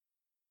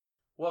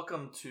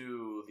Welcome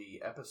to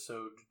the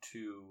episode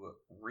 2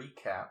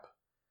 recap.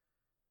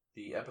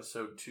 The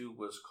episode 2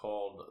 was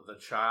called The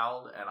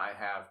Child, and I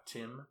have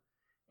Tim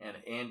and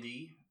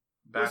Andy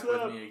back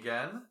with me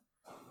again.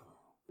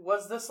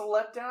 Was this a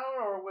letdown,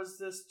 or was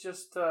this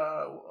just,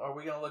 are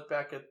we going to look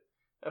back at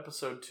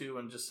episode 2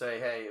 and just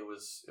say, hey, it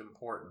was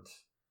important?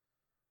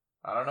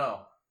 I don't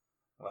know.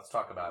 Let's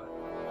talk about it.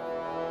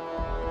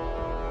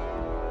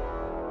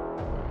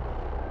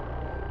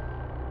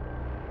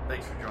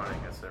 Thanks for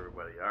joining us,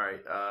 everybody. All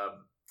right.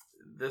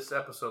 This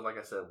episode, like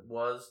I said,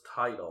 was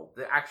titled.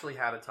 They actually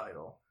had a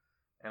title,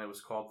 and it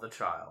was called The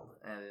Child.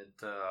 And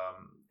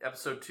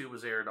episode 2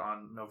 was aired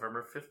on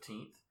November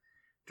 15th,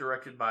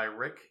 directed by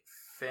Rick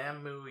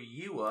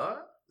Famuyiwa,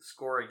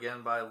 score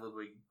again by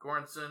Ludwig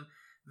Göransson.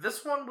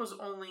 This one was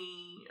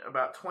only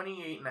about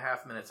 28 and a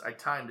half minutes. I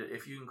timed it.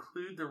 If you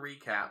include the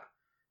recap,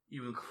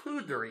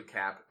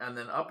 and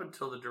then up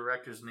until the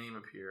director's name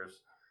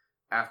appears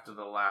after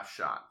the last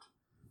shot.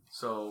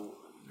 So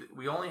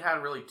we only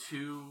had really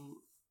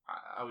two,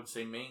 I would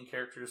say, main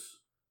characters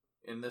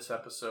in this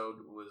episode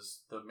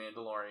was the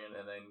Mandalorian,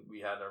 and then we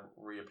had a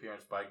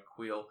reappearance by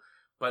Kuiil.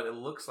 But it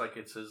looks like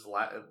it's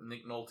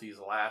Nick Nolte's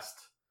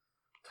last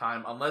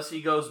time, unless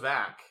he goes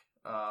back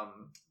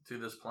to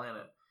this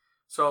planet.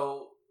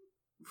 So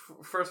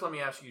first, let me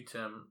ask you,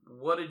 Tim,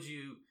 what did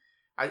you?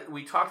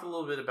 We talked a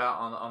little bit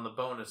about on the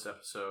bonus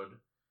episode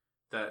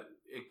that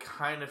it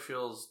kind of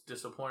feels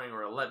disappointing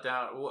or a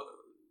letdown.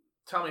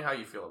 Tell me how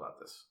you feel about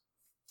this.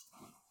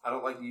 I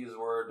don't like to use the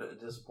word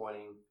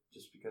disappointing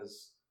just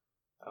because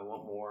I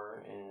want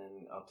more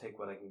and I'll take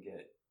what I can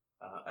get.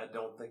 I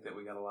don't think that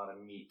we got a lot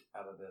of meat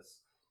out of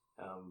this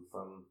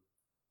from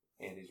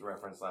Andy's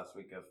reference last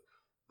week of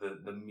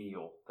the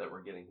meal that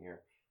we're getting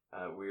here.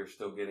 We are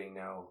still getting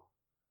now,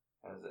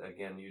 as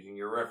again, using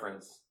your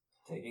reference,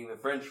 taking the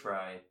French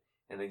fry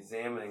and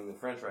examining the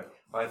French fry.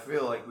 But I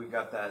feel like we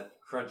got that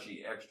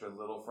crunchy extra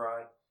little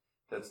fry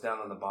that's down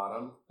on the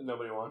bottom.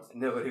 Nobody wants.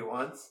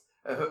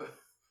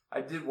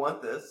 I did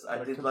want this.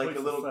 I did like a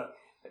little,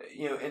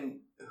 and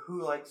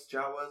who likes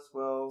Jawas?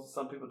 Well,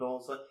 some people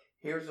don't. So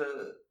here's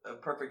a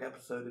perfect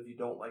episode if you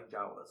don't like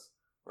Jawas,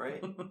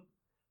 right?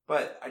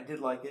 But I did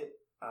like it.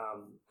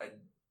 I'm a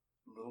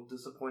little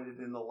disappointed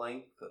in the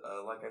length.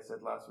 Like I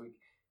said last week,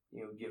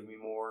 give me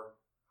more.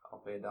 I'll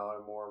pay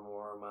 $1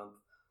 more a month.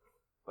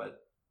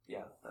 But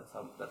yeah,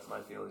 that's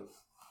my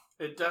feelings.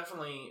 It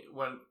definitely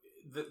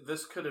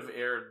this could have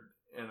aired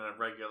in a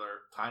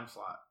regular time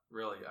slot,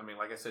 really. I mean,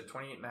 like I said,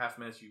 28 and a half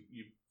minutes,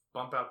 you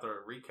bump out the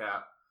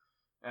recap,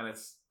 and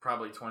it's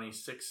probably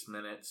 26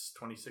 minutes,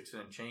 26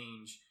 and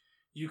change.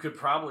 You could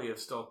probably have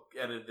still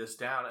edited this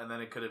down, and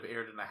then it could have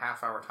aired in a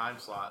half-hour time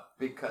slot.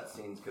 Big cut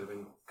scenes could have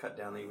been cut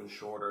down even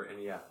shorter,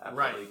 and yeah,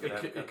 Right.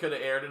 absolutely. It could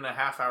have aired in a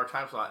half-hour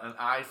time slot, and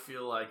I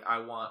feel like I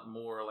want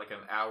more like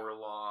an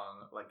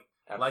hour-long, like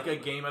a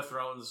Game of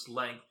Thrones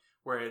length,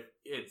 where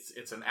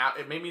it's an hour,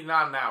 maybe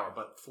not an hour,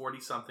 but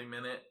 40-something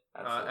minute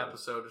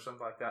episode or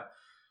something like that.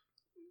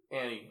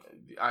 Annie,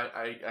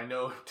 I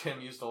know Tim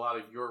used a lot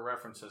of your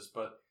references,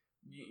 but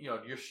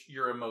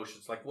your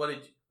emotions. Like, when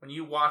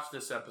you watched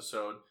this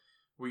episode,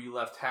 were you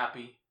left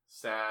happy,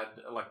 sad,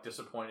 like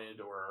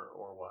disappointed,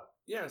 or what?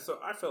 Yeah, so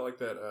I felt like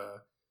that.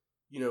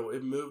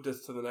 It moved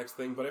us to the next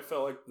thing, but I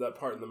felt like that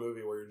part in the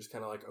movie where you're just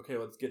kind of like, okay,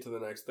 let's get to the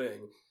next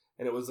thing.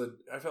 And I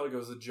felt like it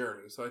was a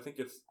journey. So I think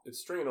it's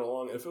stringing it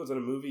along. If it was in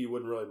a movie, you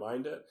wouldn't really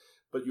mind it,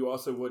 but you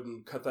also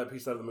wouldn't cut that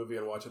piece out of the movie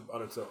and watch it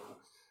on its own.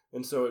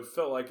 And so it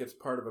felt like it's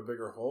part of a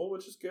bigger whole,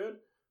 which is good,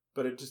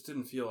 but it just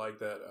didn't feel like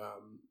that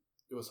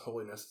it was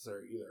wholly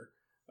necessary either.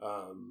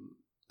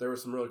 There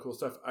was some really cool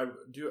stuff. I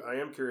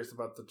am curious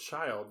about the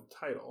child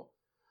title.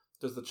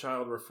 Does the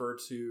child refer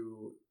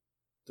to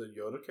the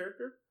Yoda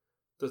character?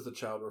 Does the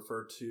child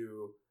refer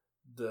to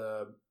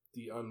the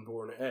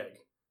unborn egg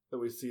that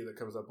we see that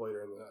comes up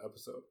later in the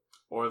episode?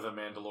 Or the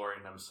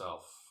Mandalorian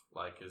himself?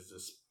 Like, is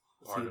this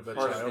part of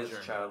his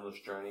childless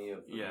journey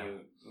of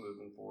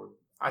moving forward?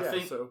 I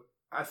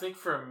think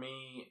for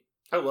me,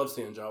 I love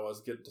seeing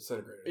Jawas get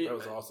disintegrated. That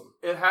was awesome.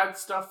 It had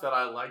stuff that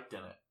I liked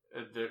in it,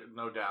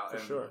 no doubt. For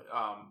sure.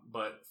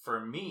 But for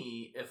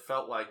me, it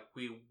felt like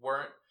we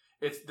weren't.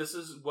 This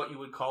is what you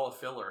would call a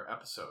filler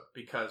episode,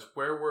 because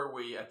where were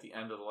we at the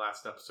end of the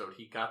last episode?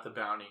 He got the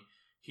bounty.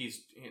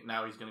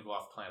 Now he's going to go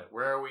off planet.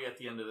 Where are we at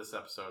the end of this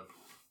episode?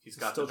 He's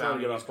got the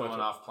bounty. He's going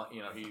off planet.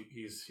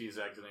 He's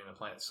exiting the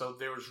planet. So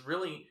there was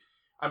really,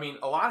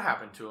 a lot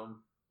happened to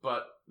him,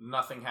 but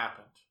nothing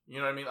happened. You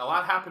know what I mean? A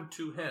lot happened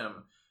to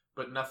him,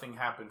 but nothing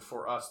happened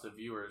for us, the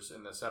viewers,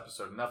 in this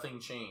episode. Nothing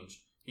changed.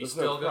 He's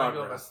still going to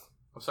go back.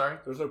 I'm sorry?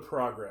 There's no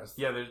progress.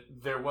 Yeah,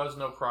 there was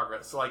no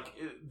progress. Like,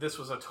 this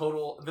was I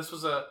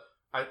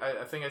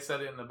think I said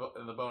it in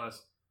the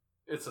bonus,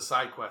 it's a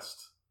side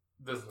quest.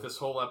 This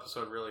whole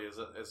episode really is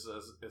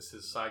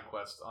his side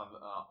quest on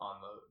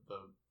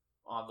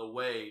the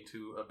way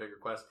to a bigger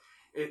quest.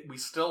 We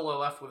still are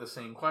left with the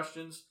same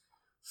questions,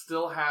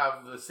 still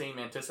have the same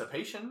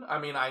anticipation.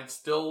 I'm left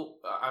still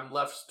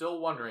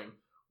wondering,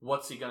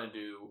 what's he going to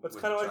do? It's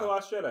kind of like The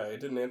Last Jedi. It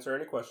didn't answer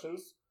any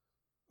questions,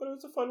 but it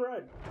was a fun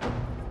ride.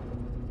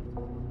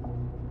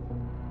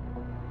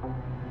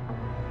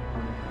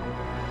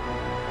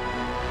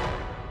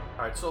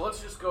 All right, so let's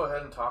just go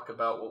ahead and talk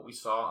about what we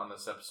saw on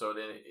this episode.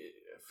 And it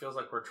feels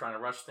like we're trying to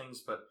rush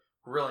things, but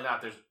really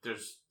not.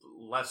 There's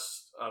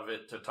less of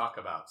it to talk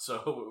about.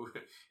 So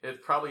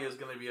it probably is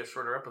going to be a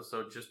shorter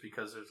episode just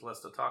because there's less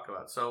to talk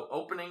about. So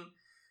opening,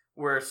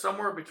 we're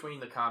somewhere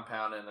between the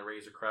compound and the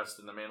Razor Crest,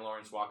 and the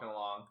Mandalorian's walking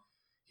along.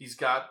 He's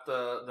got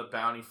the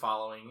bounty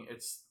following.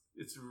 It's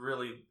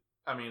really,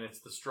 I mean,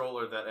 it's the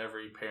stroller that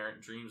every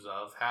parent dreams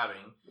of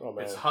having. Oh,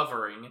 man. It's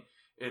hovering.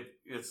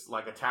 It's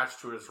like attached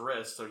to his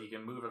wrist, so he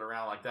can move it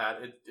around like that.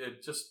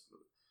 It just,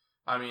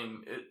 I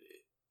mean,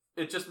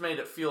 it just made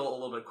it feel a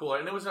little bit cooler,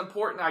 and it was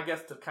important, I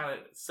guess, to kind of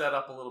set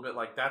up a little bit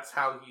like that's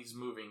how he's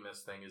moving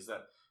this thing, is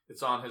that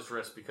it's on his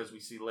wrist, because we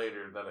see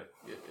later that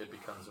it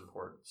becomes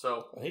important.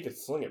 So he could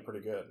sling it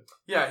pretty good.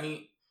 Yeah,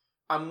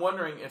 I'm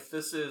wondering if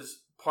this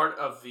is part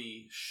of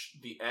the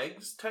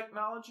eggs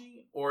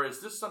technology, or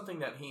is this something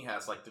that he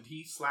has? Like, did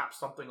he slap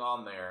something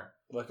on there,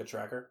 like a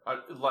tracker? to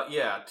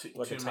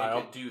like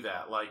make it do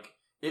that? Like,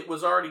 it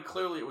was already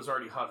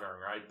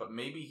hovering, right? But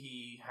maybe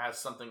he has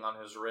something on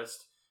his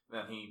wrist,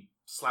 and then he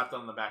slapped it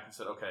on the back and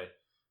said, "Okay,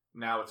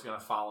 now it's going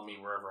to follow me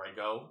wherever I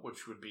go,"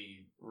 which would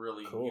be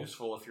really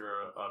useful if you're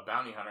a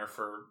bounty hunter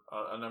for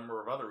a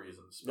number of other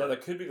reasons. Yeah,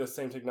 that could be the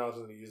same technology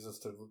that he uses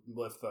to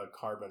lift the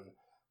carbon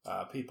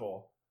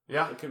people.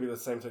 Yeah. It could be the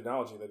same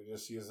technology that he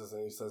just uses,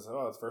 and he says,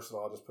 "Oh, it's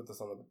versatile. I'll just put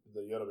this on the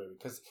Yoda baby."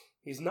 Because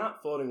he's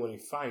not floating when he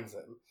finds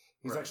him.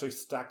 He's actually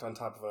stacked on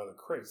top of another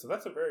crate. So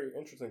that's a very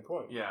interesting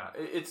point. Yeah,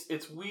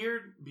 it's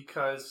weird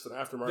because it's an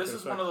aftermarket this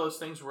is effect. one of those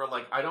things where,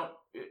 like, I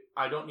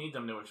don't need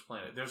them to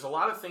explain it. There's a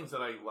lot of things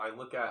that I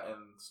look at in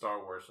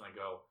Star Wars and I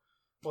go,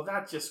 well,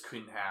 that just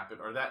couldn't happen,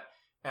 or that,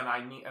 and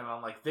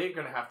I'm like, they're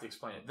going to have to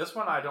explain it. This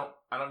one, I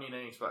don't need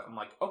any explanation. I'm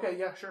like, okay,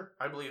 yeah, sure,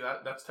 I believe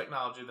that's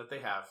technology that they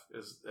have,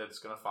 it's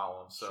going to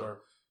follow them.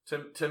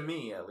 So to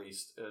me, at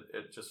least,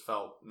 it just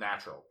felt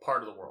natural,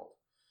 part of the world.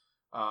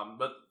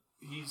 But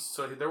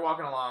they're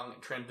walking along.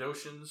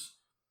 Trandoshans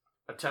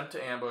attempt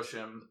to ambush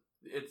him.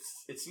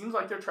 It seems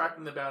like they're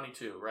tracking the bounty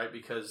too, right?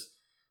 Because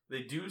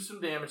they do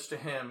some damage to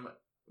him,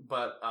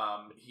 but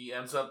he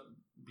ends up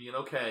being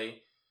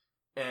okay.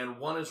 And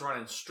one is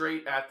running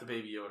straight at the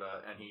Baby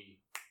Yoda, and he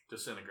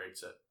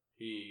disintegrates it.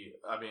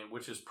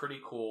 Which is pretty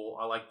cool.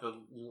 I like the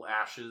little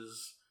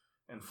ashes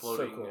and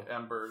floating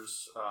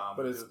embers.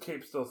 But his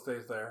cape still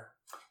stays there.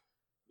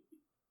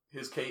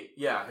 His cape,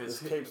 yeah, his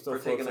cape still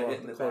for taking a hit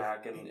in the close.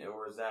 back,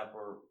 or zap,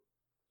 or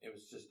it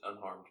was just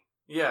unharmed.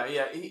 Yeah.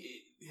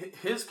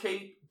 His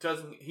cape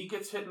doesn't. He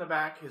gets hit in the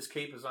back. His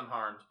cape is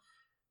unharmed.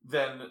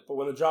 Then, but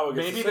when the Jawa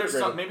gets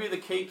disintegrated,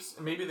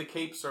 maybe the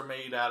capes are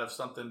made out of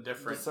something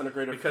different.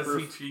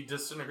 Because he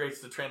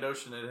disintegrates the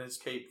Trandoshan and his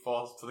cape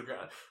falls to the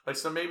ground. Like,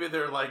 so maybe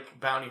they're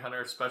like bounty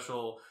hunter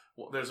special.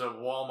 There's a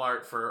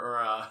Walmart or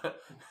a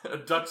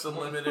Ducks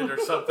Unlimited or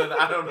something.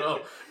 I don't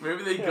know.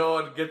 Maybe they go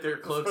and get their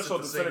clothes special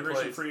at the same place.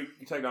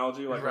 disintegration-free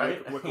technology, like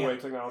wick away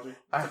technology.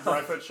 A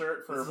dry fit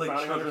shirt for it's like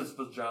bounty children's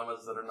hunters.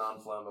 pajamas that are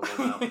non-flammable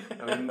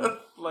now. I mean,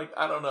 like,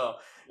 I don't know.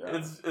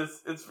 Yeah.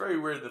 It's very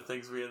weird the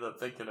things we end up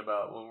thinking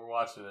about when we're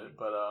watching it.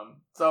 But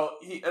so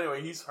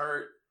he's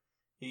hurt.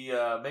 He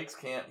makes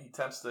camp. He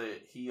attempts to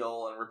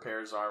heal and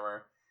repair his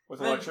armor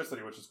with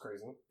electricity, which is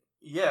crazy.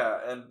 Yeah,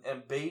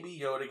 and Baby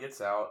Yoda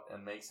gets out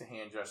and makes a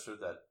hand gesture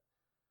that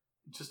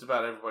just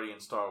about everybody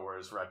in Star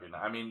Wars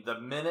recognized. I mean, the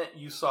minute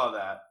you saw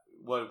that,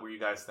 what were you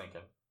guys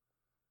thinking?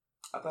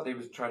 I thought he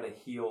was trying to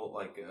heal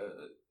like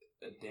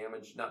a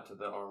damage, not to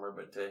the armor,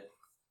 but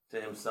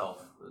to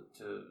himself,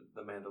 to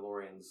the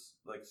Mandalorian's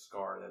like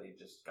scar that he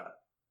just got.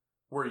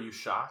 Were you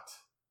shocked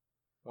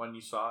when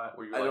you saw it?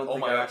 Were you like, oh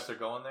my gosh, they're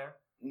going there?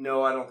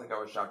 No, I don't think I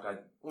was shocked.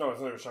 No, I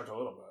think I was shocked a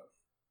little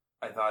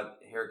bit. I thought,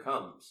 here it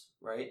comes,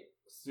 right?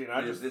 See,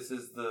 this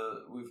is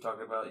we've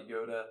talked about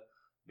Yoda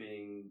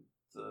being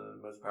the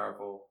most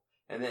powerful,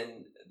 and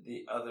then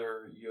the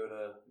other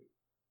Yoda,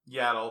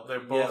 Yaddle. They're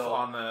both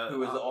on the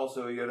who is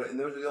also a Yoda, and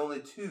those are the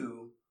only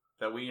two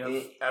that we have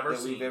ever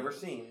seen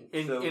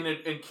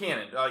in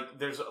canon. Like,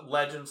 there's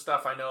legend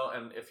stuff, I know,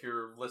 and if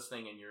you're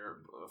listening and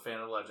you're a fan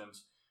of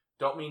Legends,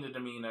 don't mean to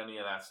demean any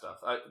of that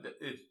stuff.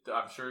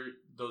 I'm sure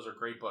those are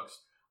great books.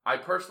 I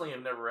personally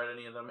have never read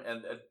any of them,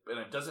 and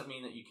it doesn't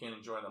mean that you can't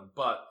enjoy them,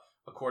 but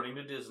according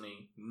to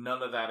Disney,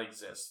 none of that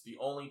exists. The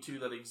only two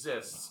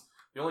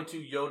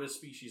Yoda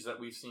species that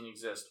we've seen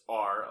exist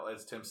are,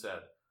 as Tim said,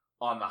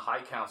 on the High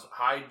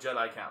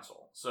Jedi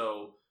Council.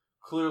 So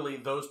clearly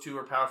those two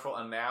are powerful,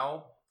 and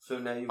now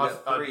you've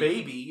got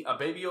three. A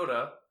baby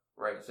Yoda.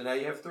 Right. So now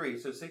you have three.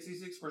 So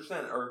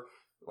 66% are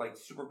like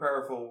super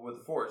powerful with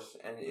the Force,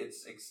 and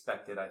it's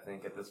expected, I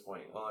think, at this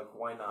point. Like,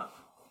 why not?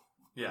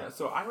 Yeah.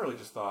 So I really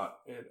just thought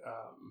it.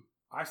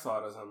 I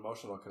saw it as an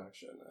emotional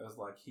connection, as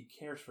like he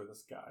cares for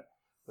this guy.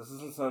 This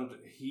isn't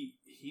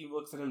he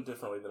looks at him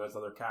differently than his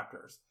other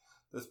captors.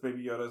 This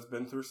Baby Yoda's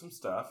been through some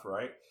stuff,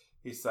 right?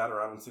 He sat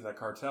around and seen that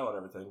cartel and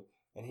everything,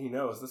 and he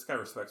knows this guy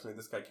respects me,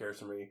 this guy cares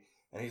for me,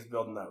 and he's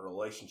building that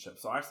relationship.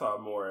 So I saw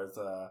it more as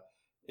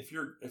if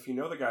you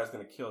know the guy's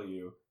going to kill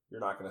you,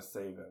 you're not going to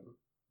save him,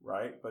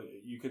 right? But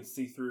you can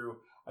see through.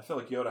 I feel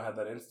like Yoda had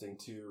that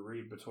instinct to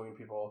read between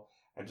people,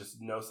 and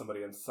just know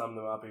somebody and sum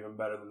them up even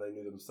better than they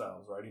knew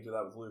themselves, right? He did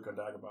that with Luke on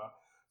Dagobah.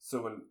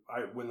 So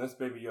when this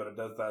Baby Yoda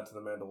does that to the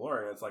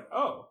Mandalorian, it's like,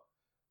 oh,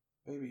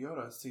 Baby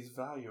Yoda sees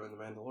value in the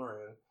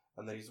Mandalorian,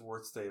 and that he's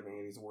worth saving,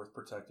 and he's worth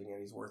protecting, and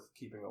he's worth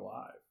keeping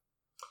alive.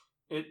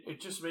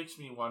 It just makes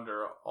me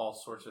wonder all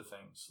sorts of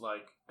things,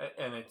 like,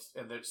 and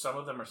some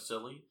of them are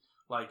silly.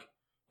 Like,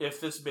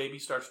 if this baby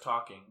starts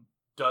talking,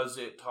 does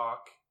it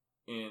talk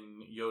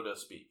in Yoda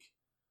speak?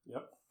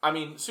 Yep. I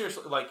mean,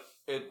 seriously, like,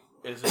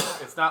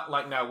 it's not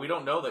like, now we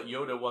don't know that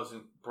Yoda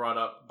wasn't brought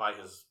up by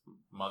his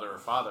mother or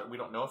father. We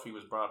don't know if he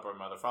was brought up by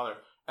mother or father,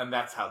 and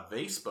that's how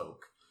they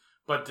spoke.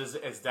 But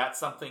is that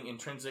something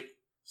intrinsic?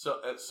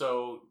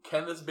 So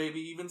can this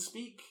baby even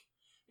speak?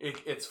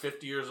 It's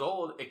 50 years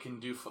old. It can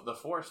do the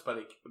Force, but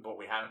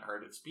we haven't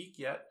heard it speak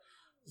yet.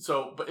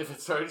 So, but if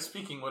it started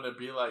speaking, would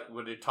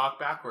it talk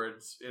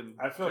backwards?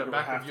 I feel like it would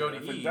have to.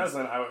 If it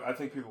doesn't, I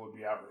think people would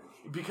be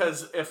outraged.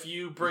 Because if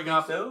you bring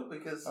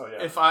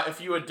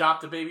if you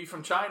adopt a baby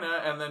from China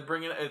and then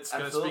bring it, it's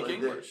going to speak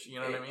English.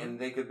 You know what I mean? And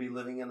they could be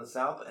living in the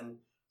South and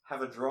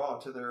have a draw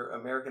to their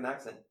American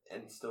accent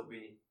and still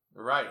be.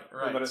 Right.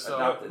 Yeah, but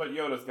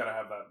Yoda's got to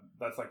have that.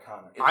 That's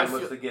iconic. It's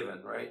almost a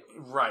given, right?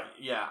 Right.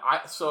 Yeah.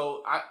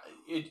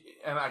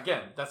 And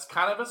again, that's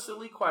kind of a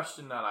silly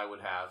question that I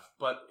would have,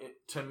 but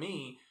to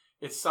me,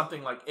 it's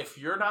something like, if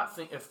you're not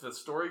if the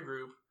story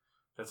group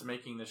that's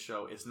making this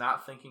show is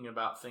not thinking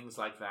about things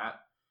like that,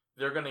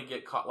 they're going to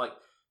get caught. Like,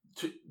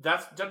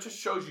 that just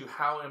shows you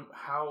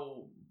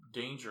how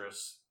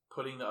dangerous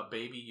putting a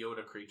baby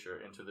Yoda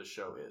creature into the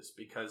show is,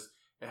 because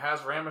it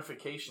has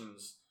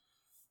ramifications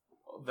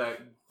that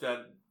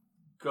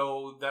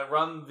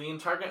run the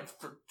entire game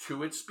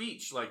to its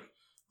speech. Like,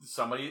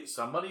 somebody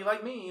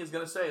like me is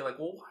going to say, like,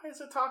 well, why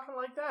is it talking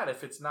like that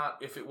if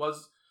it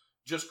was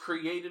just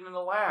created in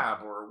a lab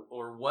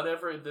or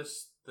whatever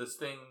this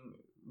thing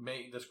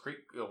we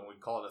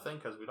call it a thing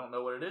because we don't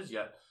know what it is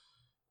yet.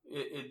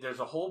 There's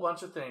a whole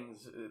bunch of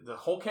things, the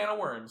whole can of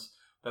worms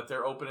that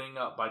they're opening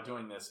up by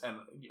doing this, and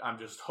I'm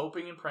just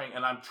hoping and praying,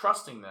 and I'm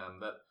trusting them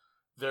that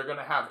they're going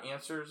to have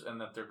answers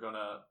and that they're going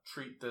to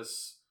treat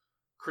this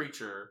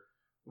creature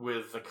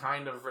with the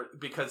kind of,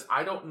 because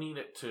I don't need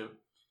it to,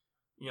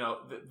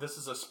 this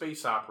is a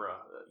space opera.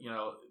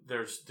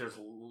 There's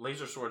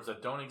laser swords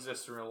that don't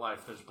exist in real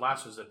life. There's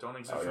blasters that don't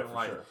exist in real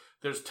life. Sure.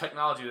 There's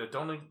technology that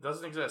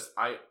doesn't exist.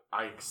 I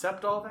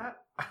accept all that,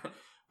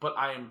 but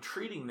I am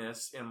treating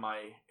this in my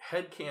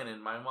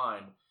headcanon, my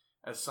mind,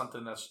 as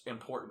something that's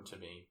important to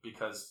me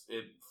because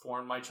it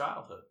formed my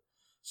childhood.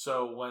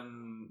 So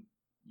when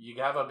you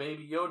have a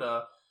baby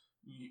Yoda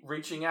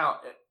reaching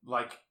out,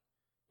 like,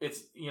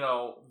 it's,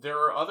 there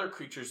are other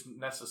creatures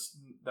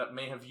that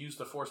may have used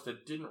the Force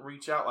that didn't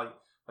reach out.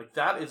 Like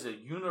that is a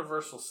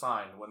universal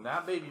sign. When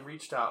that baby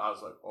reached out, I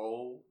was like,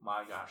 oh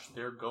my gosh,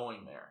 they're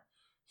going there.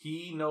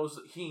 He knows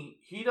that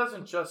he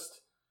doesn't just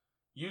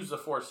use the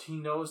Force. He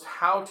knows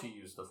how to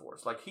use the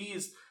Force. Like,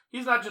 he's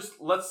not just,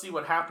 let's see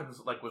what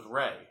happens, like with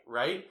Rey,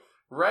 right?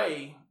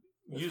 Rey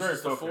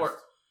uses the Force.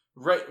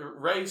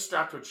 Rey's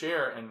strapped to a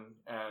chair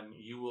and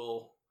you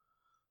will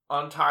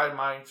untie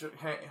my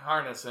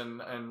harness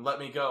and let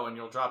me go, and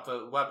you'll drop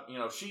the weapon.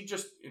 She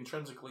just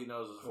intrinsically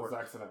knows the Force.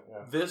 Accident,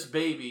 yeah. This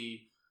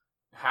baby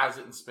has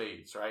it in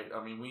spades, right?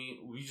 I mean,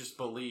 we just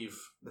believe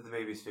that the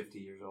baby's 50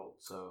 years old,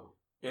 so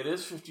it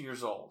is 50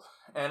 years old,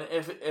 and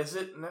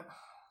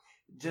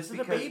just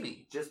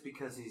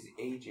because he's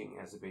aging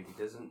as a baby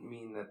doesn't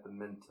mean that the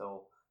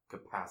mental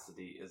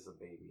capacity is a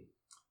baby.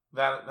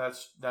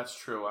 That's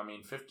true. I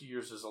mean, 50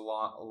 years is a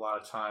lot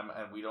of time,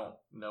 and we don't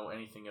know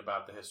anything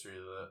about the history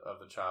of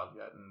the child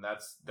yet, and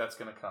that's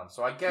going to come.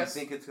 So I guess. Do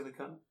you think it's going to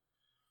come?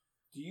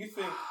 Do you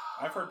think?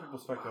 I've heard people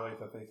speculate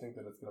that they think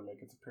that it's going to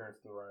make its appearance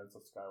in the Rise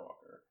of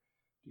Skywalker.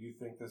 Do you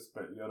think this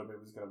Yoda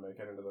baby is going to make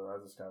it into the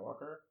Rise of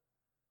Skywalker?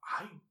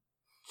 I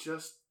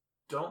just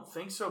don't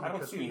think so,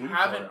 because we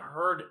haven't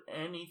heard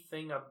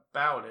anything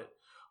about it,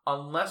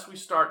 unless we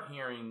start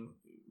hearing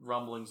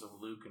rumblings of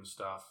Luke and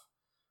stuff.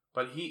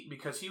 But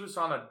because he was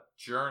on a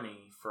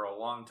journey for a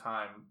long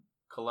time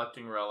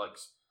collecting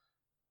relics,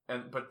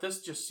 but this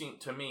just seemed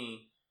to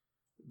me,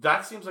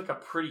 that seems like a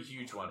pretty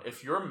huge one.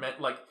 If you're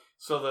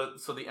so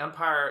the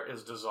Empire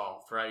is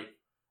dissolved, right?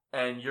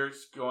 And you're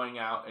going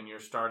out and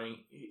you're starting.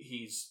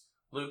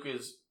 Luke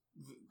is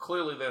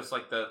clearly, there's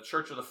like the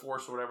Church of the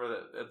Force or whatever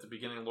that at the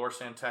beginning, Lor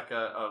San Tekka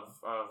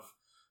of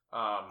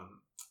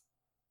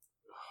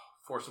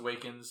Force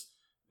Awakens.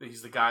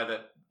 He's the guy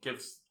that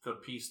gives the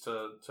piece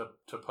to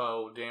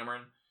Poe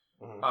Dameron.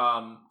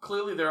 Mm-hmm.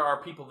 Clearly, there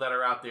are people that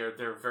are out there.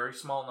 They're very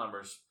small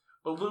numbers,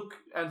 but Luke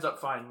ends up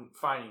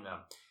finding them.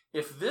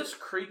 If this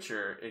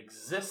creature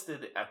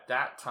existed at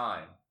that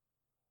time,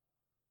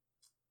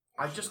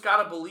 I just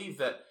gotta believe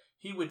that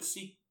he would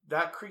seek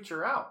that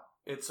creature out.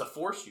 It's a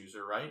Force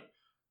user, right?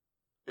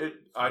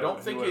 I don't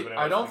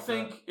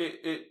think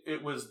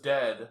it was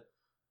dead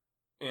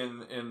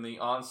in the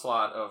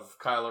onslaught of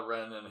Kylo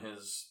Ren and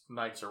his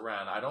Knights of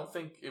Ren. I don't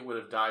think it would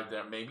have died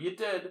there. Maybe it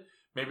did.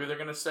 Maybe they're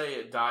going to say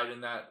it died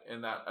in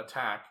that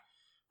attack.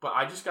 But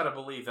I just got to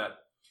believe that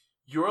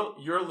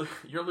you're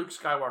Luke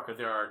Skywalker.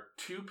 There are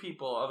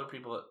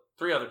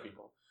three other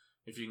people,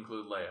 if you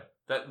include Leia,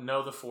 that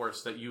know the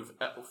Force that you've.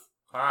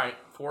 All right,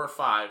 4 or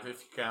 5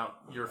 if you count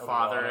your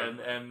father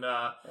and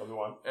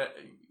Obi-Wan.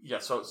 Yeah,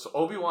 so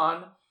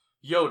Obi-Wan,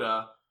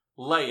 Yoda,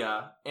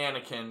 Leia,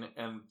 Anakin,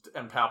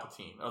 and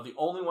Palpatine are the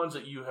only ones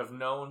that you have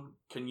known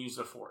can use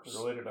the Force.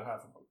 Related to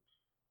half of them.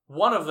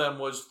 One of them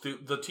was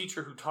the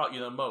teacher who taught you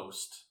the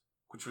most,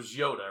 which was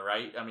Yoda,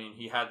 right? I mean,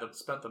 he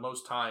spent the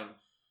most time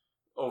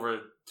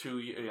over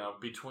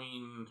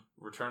between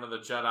Return of the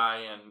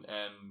Jedi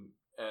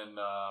and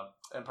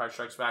Empire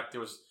Strikes Back. There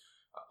was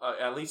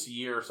at least a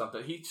year or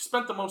something. He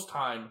spent the most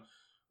time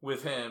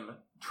with him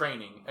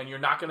training, and you're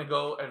not going to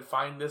go and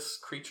find this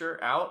creature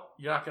out.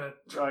 You're not going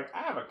to. Like,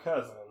 I have a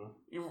cousin.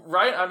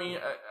 Right? I mean,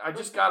 I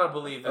just got to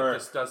believe that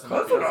this doesn't.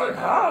 Cousin I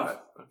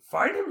have.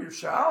 Find him, you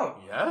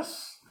shall.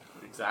 Yes,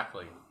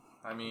 exactly.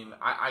 I mean,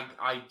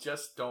 I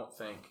just don't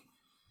think.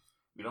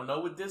 We don't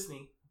know with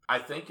Disney. I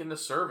think in the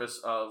service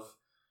of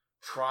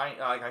trying,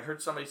 like I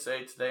heard somebody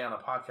say today on a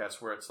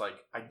podcast where it's like,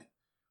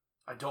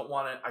 I don't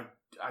want to,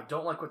 I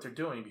don't like what they're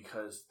doing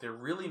because they're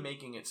really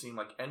making it seem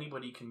like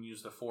anybody can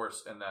use the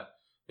Force and that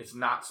it's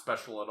not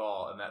special at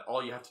all and that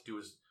all you have to do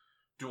is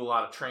do a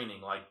lot of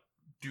training, like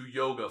do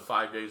yoga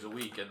 5 days a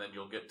week and then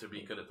you'll get to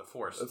be good at the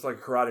Force. It's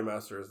like Karate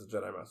Master is the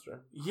Jedi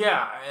Master.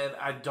 Yeah, and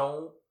I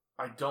don't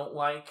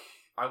like.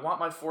 I want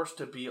my Force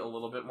to be a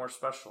little bit more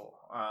special.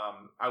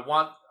 I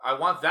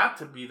want that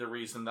to be the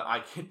reason that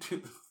I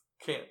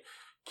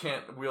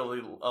can't wield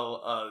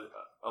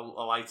a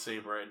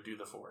lightsaber and do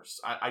the Force.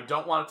 I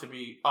don't want it to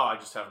be, I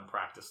just haven't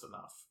practiced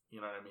enough.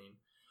 You know what I mean?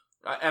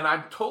 And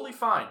I'm totally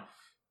fine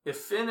if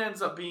Finn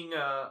ends up being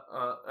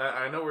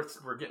I know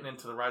we're getting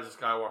into the Rise of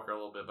Skywalker a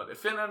little bit, but if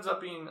Finn ends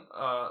up being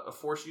a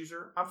Force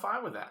user, I'm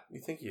fine with that.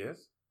 You think he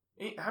is?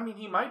 He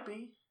might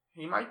be.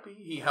 He might be.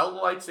 He held a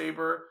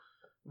lightsaber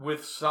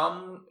with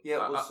some.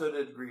 Yeah, well, so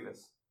did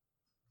Grievous.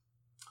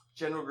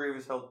 General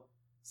Grievous held.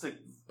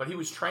 But he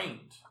was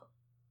trained.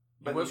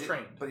 He was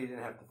trained, but he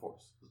didn't have the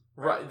Force.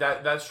 Right.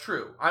 That's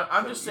true.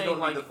 I'm just saying, you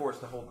don't like need the Force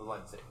to hold the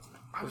lightsaber.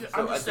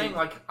 I'm just saying,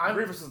 like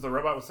Grievous is the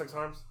robot with 6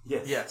 arms.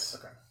 Yes. Yes.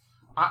 Okay.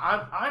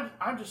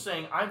 I'm just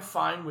saying I'm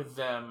fine with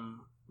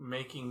them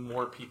making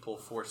more people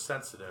Force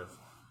sensitive,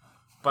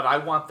 but I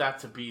want that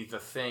to be the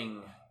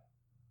thing,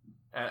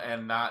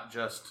 and not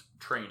just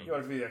training. You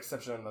want it to be the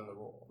exception and then the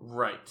rule.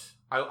 Right.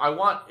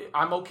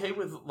 I'm okay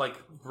with like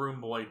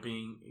Broom Boy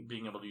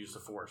being able to use the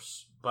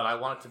Force, but I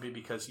want it to be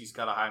because he's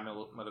got a high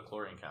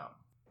midichlorian count.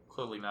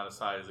 Clearly not as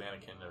high as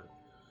Anakin or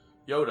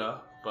Yoda,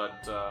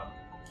 but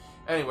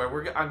anyway,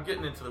 I'm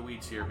getting into the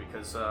weeds here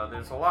because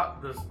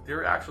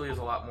there actually is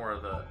a lot more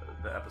of the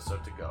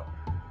episode to go.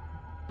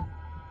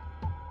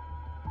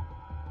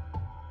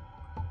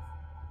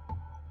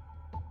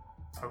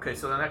 Okay,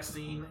 so the next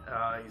scene,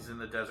 he's in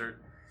the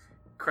desert,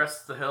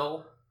 crests the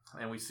hill,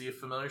 and we see a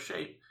familiar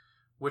shape.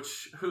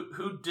 Which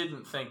who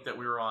didn't think that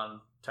we were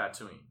on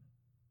Tatooine?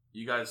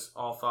 You guys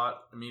all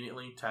thought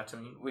immediately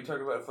Tatooine? We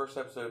talked about the first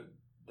episode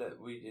that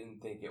we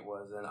didn't think it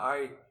was, and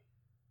I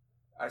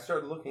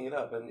started looking it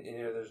up, and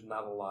there's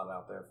not a lot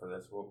out there for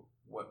this.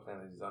 What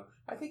planet he's on?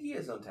 I think he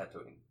is on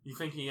Tatooine. You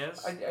think he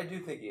is? I do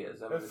think he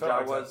is. I mean, It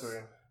felt like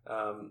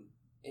Tatooine.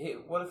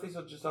 What if he's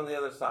just on the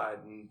other side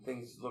and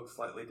things look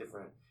slightly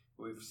different?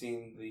 We've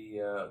seen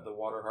the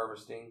water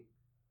harvesting.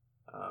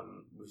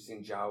 We've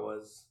seen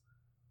Jawas.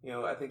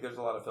 I think there's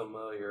a lot of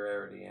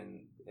familiarity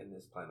in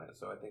this planet,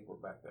 so I think we're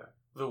back there.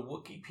 The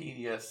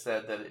Wikipedia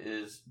said that it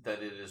is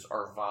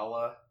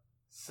Arvala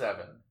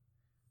 7.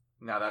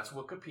 Now that's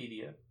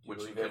Wikipedia, which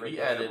can be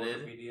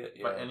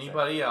edited by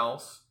anybody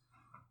else.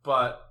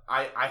 But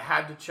I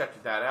had to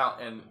check that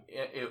out, and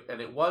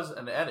it was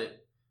an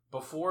edit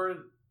before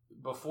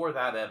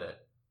that edit.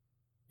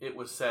 It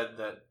was said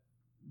that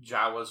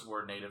Jawas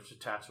were native to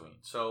Tatooine.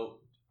 So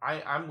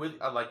I'm with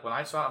when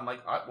I saw it, I'm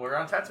like, we're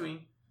on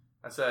Tatooine.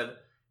 I said.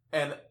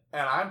 And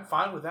I'm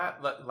fine with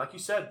that. Like you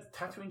said,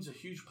 Tatooine's a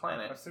huge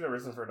planet. I see no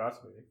reason for it not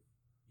to be.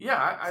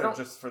 Yeah, I don't...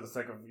 just for the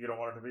sake of you don't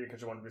want it to be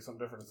because you want it to be something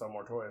different and sell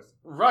more toys.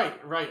 Right.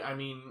 I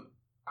mean,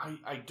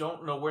 I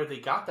don't know where they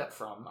got that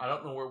from. I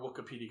don't know where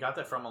Wikipedia got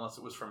that from unless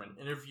it was from an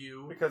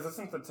interview. Because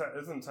isn't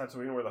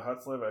Tatooine where the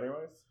Hutts live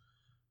anyways?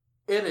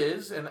 It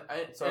is.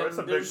 So it's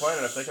a big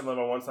planet. If they can live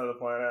on one side of the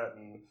planet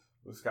and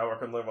Luke Skywalker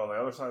can live on the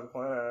other side of the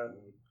planet.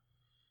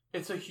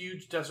 It's a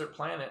huge desert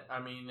planet. I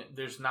mean,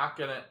 there's not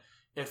going to...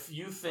 If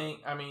you think,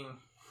 I mean,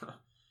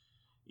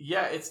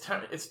 yeah, it's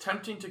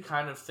tempting to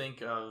kind of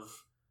think of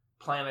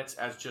planets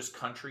as just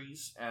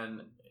countries,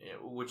 and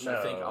which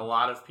I think a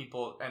lot of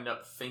people end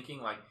up thinking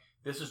like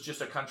this is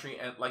just a country,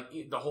 and like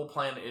the whole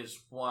planet is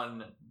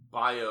one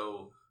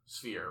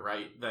biosphere,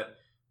 right? That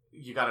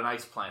you got an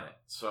ice planet,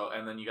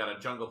 and then you got a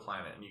jungle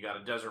planet, and you got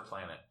a desert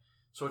planet.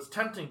 So it's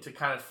tempting to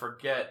kind of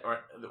forget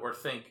or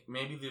think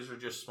maybe these are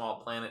just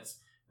small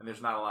planets and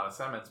there's not a lot of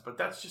settlements, but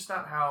that's just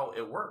not how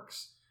it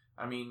works.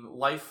 I mean,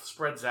 life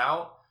spreads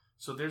out,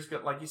 so there's,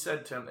 like you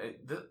said, Tim.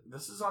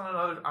 This is on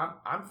another.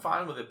 I'm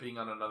fine with it being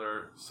on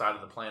another side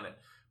of the planet,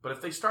 but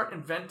if they start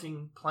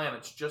inventing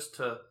planets just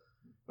to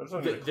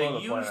They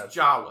used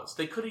Jawas.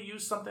 They could have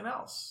used something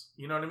else.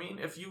 You know what I mean?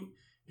 If you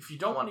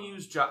don't want to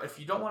use if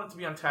you don't want it to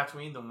be on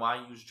Tatooine, then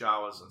why use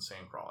Jawas and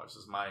sand crawlers?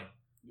 Is my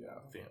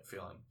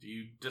feeling. Do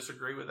you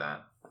disagree with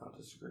that? I don't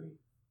disagree.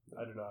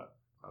 I do not.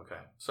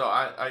 Okay, so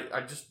I'm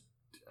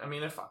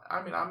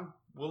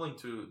willing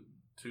to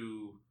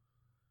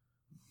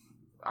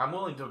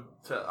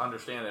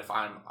understand if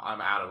I'm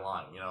out of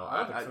line. You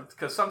know,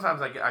 because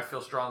sometimes I feel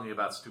strongly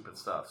about stupid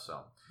stuff. So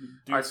you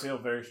do feel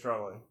very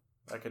strongly.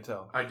 I can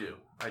tell. I do.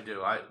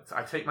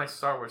 I take my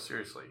Star Wars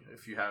seriously.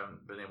 If you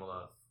haven't been able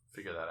to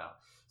figure that out,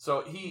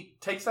 so he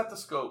takes out the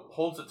scope,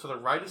 holds it to the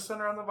right of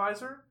center on the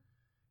visor,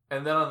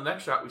 and then on the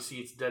next shot we see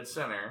it's dead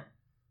center.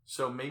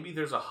 So maybe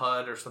there's a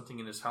HUD or something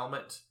in his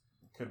helmet.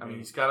 I mean,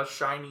 he's got a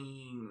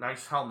shiny,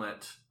 nice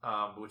helmet,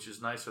 which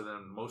is nicer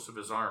than most of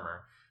his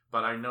armor.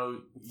 But I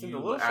know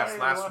you asked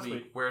last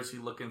week, where is he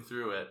looking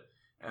through it?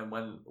 And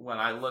when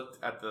I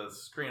looked at the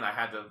screen, I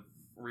had to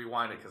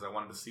rewind it because I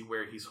wanted to see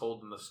where he's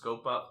holding the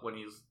scope up when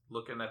he's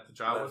looking at the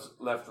Jawas.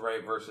 Left,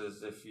 right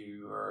versus if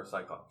you are a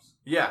Cyclops.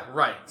 Yeah,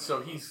 right.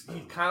 So he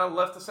kind of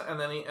left the and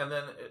then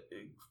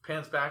it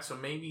pans back. So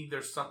maybe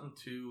there's something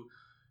to.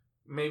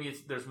 Maybe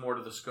there's more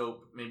to the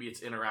scope. Maybe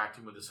it's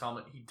interacting with his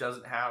helmet. He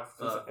doesn't have.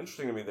 It's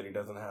interesting to me that he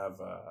doesn't have.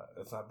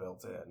 It's not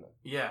built in.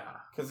 Yeah,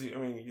 because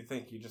you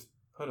think you just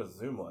put a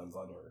zoom lens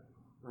on your.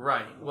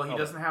 Right. Well, he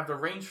doesn't have the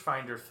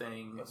rangefinder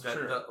thing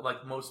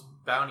like most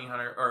bounty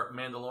hunter or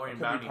Mandalorian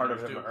bounty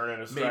hunters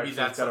do. Maybe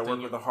that's got to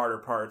work with the harder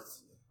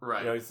parts.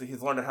 Right. You know,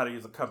 he's learned how to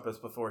use a compass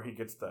before he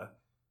gets the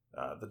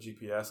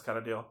GPS kind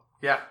of deal.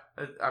 Yeah,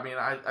 I mean,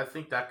 I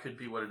think that could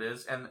be what it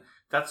is, and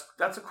that's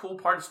a cool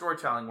part of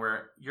storytelling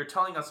where you're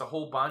telling us a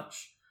whole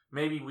bunch.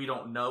 Maybe we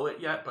don't know it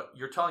yet, but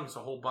you're telling us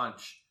a whole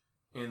bunch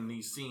in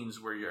these scenes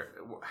where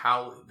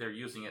how they're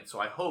using it. So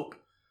I hope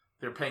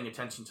they're paying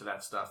attention to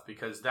that stuff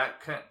because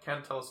that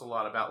can tell us a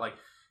lot about like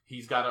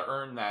he's got to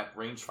earn that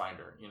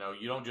rangefinder. You know,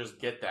 you don't just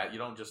get that. You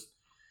don't just.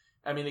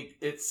 I mean,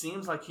 it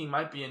seems like he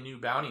might be a new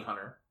bounty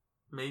hunter.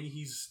 Maybe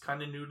he's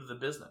kind of new to the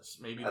business.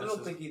 Maybe I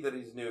don't think that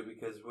he's new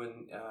because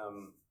when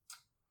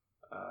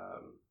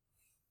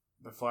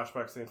the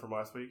flashback scene from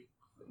last week.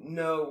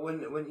 No,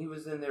 when he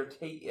was in there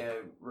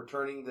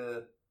returning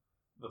the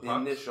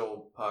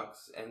initial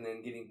pucks and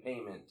then getting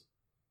payment,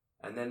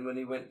 and then when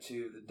he went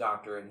to the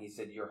doctor and he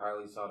said you're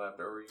highly sought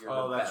after or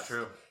you're the best. That's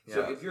true. Yeah.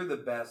 So if you're the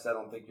best, I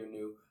don't think you're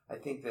new. I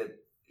think that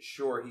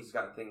sure he's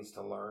got things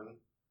to learn,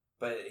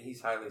 but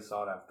he's highly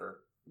sought after.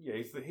 Yeah,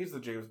 he's the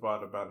James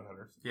Bond of bounty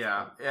hunters.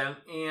 Yeah,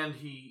 and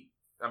he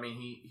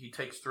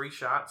takes 3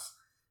 shots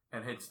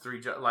and hits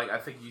 3. Like I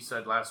think you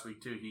said last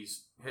week too,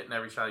 he's hitting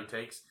every shot he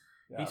takes.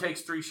 Yeah. He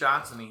takes 3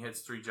 shots and he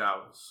hits 3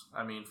 Jawas.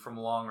 I mean, from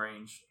long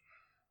range.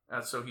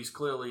 So he's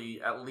clearly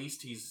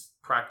he's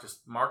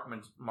practiced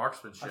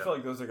marksmanship. I feel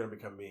like those are going to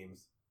become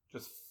memes,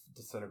 just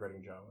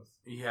disintegrating Jawas.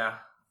 Yeah,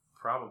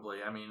 probably.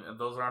 I mean,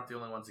 those aren't the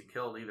only ones he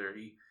killed either.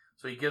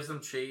 So he gives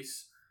them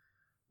chase.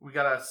 We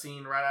got a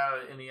scene right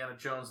out of Indiana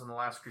Jones in The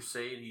Last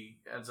Crusade. He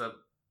ends up,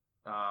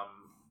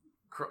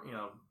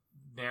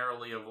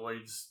 narrowly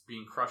avoids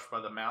being crushed by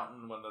the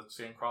mountain when the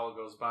sandcrawler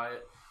goes by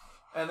it.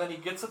 And then he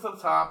gets to the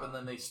top, and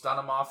then they stun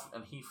him off,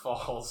 and he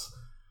falls.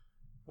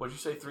 What'd you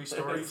say, 3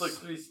 stories? It's like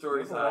 3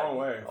 stories high. A long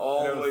way.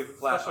 All the way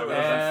flat.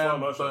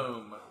 And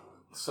boom.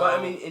 So, well,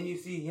 I mean, and you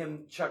see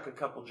him chuck a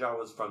couple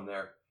Jawas from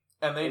there.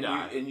 And they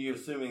die. And you're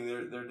assuming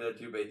they're dead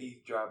too, but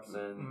he drops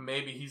in.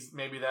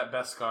 Maybe that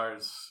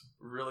Beskar's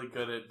really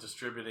good at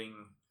distributing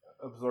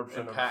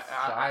absorption of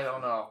I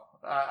don't know.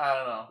 I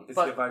don't know. It's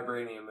got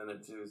vibranium in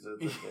it too, so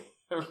it's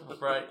okay.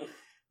 Right.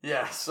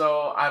 Yeah,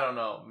 so I don't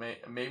know.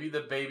 Maybe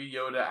the Baby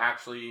Yoda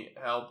actually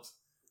helped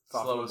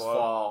slow his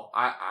fall.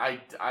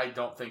 I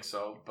don't think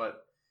so,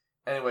 but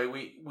anyway,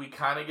 we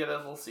kind of get a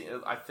little scene.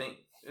 I think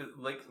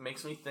it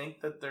makes me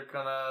think that they're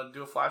gonna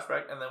do a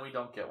flashback, and then we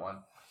don't get one.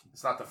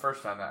 It's not the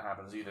first time that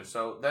happens either.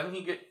 So then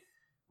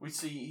we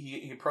see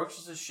he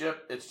approaches his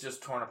ship. It's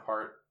just torn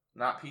apart,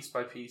 not piece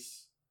by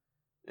piece.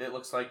 It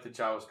looks like the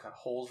Jawas cut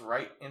holes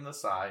right in the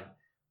side,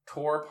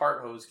 tore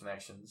apart hose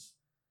connections,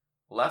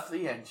 left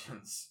the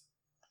engines.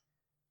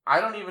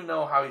 I don't even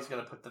know how he's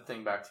going to put the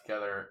thing back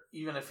together,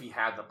 even if he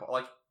had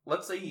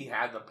let's say he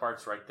had the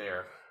parts right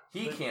there.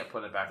 They can't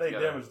put it back together.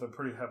 They damaged them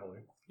pretty heavily.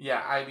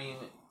 Yeah, I mean,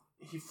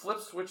 he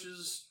flips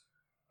switches,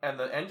 and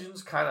the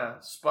engines kind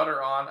of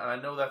sputter on, and I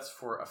know that's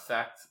for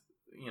effect.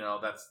 You know,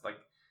 that's like,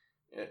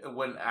 it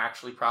wouldn't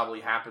actually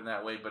probably happen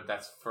that way, but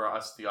that's for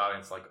us, the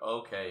audience, like,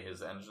 okay,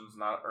 his engines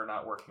are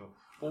not working.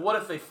 Well,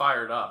 what if they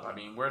fired up? I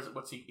mean,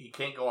 he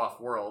can't go off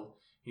world.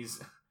 He's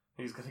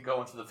going to go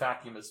into the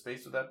vacuum of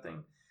space with that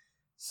thing.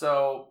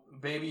 So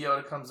Baby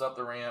Yoda comes up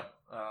the ramp,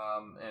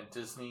 and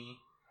Disney,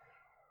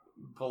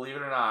 believe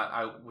it or not,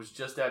 I was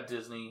just at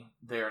Disney.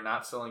 They are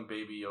not selling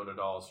Baby Yoda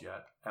dolls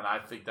yet, and I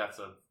think that's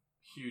a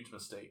huge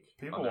mistake.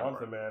 People want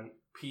them, man.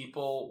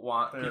 People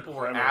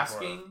were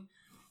asking,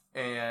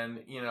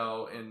 and you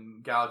know, in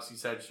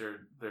Galaxy's Edge,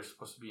 they're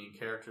supposed to be in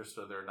character,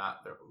 so they're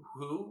not.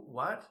 Who?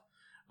 What?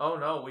 Oh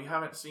no, we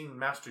haven't seen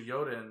Master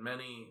Yoda in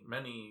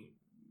many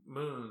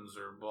moons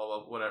or blah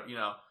blah whatever. You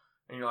know,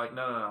 and you're like,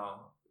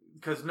 no.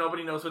 because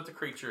nobody knows what the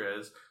creature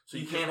is, so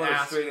you can't want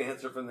ask. a straight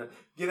answer from the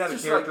get out of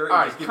Just character like, and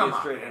all just right, give me a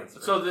come straight on.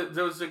 answer. So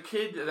there was a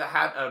kid that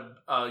had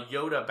a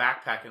Yoda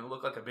backpack and it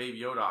looked like a baby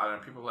Yoda on it.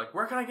 And people were like,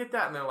 "Where can I get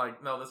that?" And they're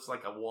like, "No, this is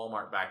like a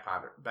Walmart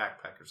backpack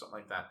or something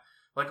like that."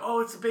 Like,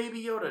 "Oh, it's a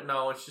baby Yoda."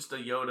 No, it's just a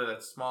Yoda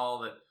that's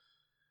small.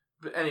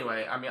 But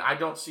anyway, I mean, I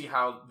don't see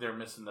how they're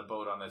missing the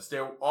boat on this.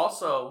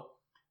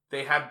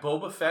 They had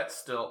Boba Fett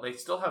still. They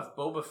still have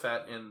Boba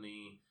Fett in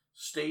the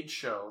stage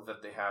show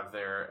that they have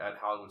there at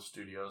Hollywood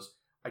Studios.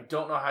 I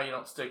don't know how you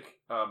don't stick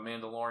the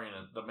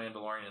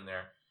Mandalorian in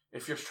there.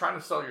 If you're trying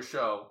to sell your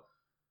show,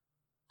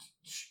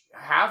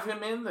 have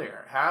him in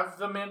there. Have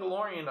the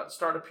Mandalorian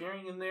start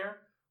appearing in there,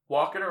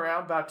 walking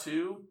around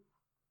Batuu.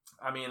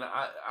 I mean,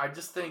 I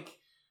just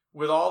think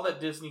with all that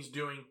Disney's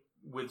doing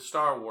with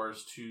Star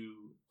Wars to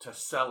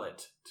sell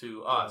it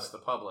to us, the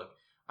public,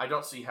 I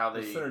don't see how the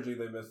synergy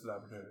they missed an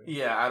opportunity.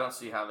 Yeah, I don't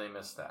see how they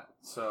missed that.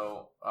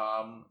 So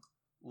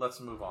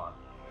let's move on.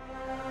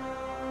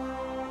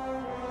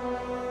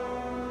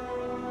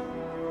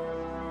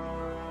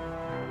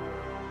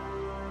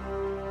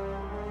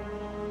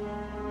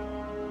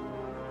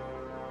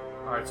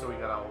 All right, so we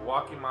got a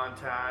walking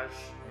montage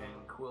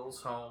in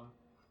Quill's home.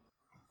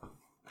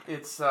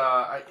 It's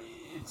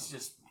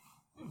just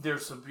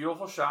there's some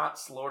beautiful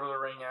shots, Lord of the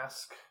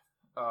Ring-esque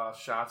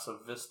shots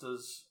of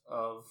vistas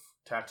of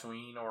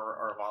Tatooine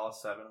or Vala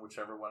 7,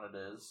 whichever one it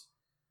is.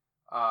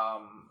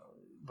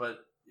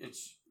 But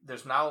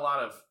there's not a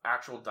lot of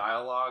actual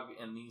dialogue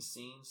in these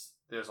scenes.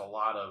 There's a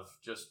lot of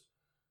just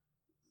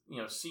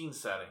scene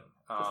setting.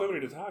 There's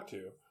nobody to talk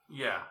to.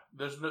 Yeah,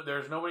 there's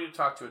nobody to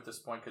talk to at this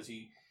point because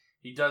he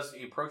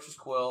approaches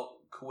Quill,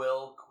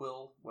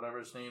 whatever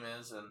his name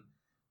is, and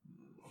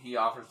he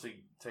offers to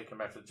take him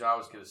back to the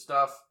Jawas, get his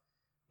stuff.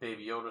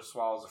 Baby Yoda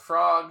swallows a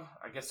frog.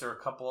 I guess there are a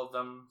couple of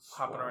them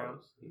hopping around.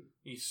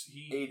 He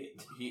ate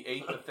it. He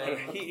ate the thing.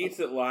 He eats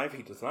it live.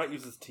 He does not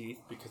use his teeth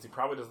because he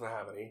probably doesn't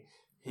have any.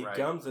 He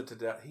gums it to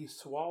death. He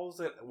swallows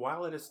it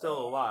while it is still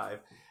alive.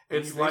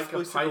 It's like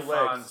a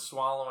python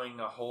swallowing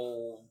a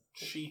whole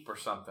sheep or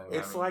something.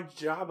 It's like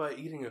Jabba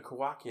eating a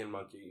Kowakian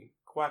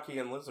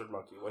lizard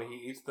monkey when he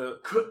eats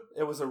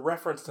it was a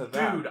reference to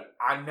that. Dude,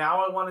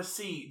 I want to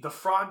see the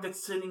frog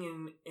that's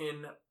sitting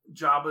in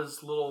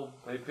Jabba's little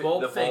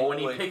bowl thing when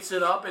he picks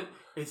it up, and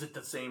is it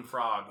the same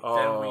frog?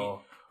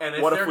 And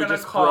if what they're if we gonna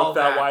just call broke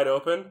that wide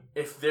open?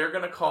 If they're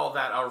gonna call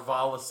that our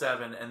Vala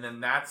 7, and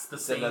then that's the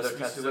same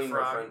species of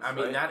frog, I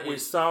mean that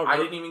is. I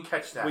didn't even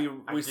catch that.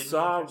 We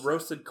saw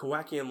roasted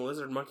Kowakian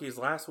lizard monkeys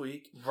last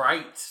week,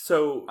 right?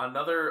 So I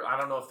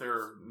don't know if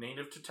they're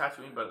native to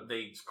Tatooine, but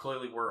they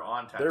clearly were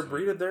on Tatooine. They're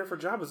breeded there for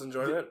Jabba's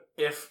enjoyment.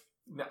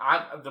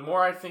 The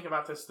more I think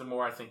about this, the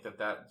more I think that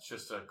that's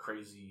just a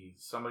crazy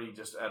somebody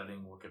just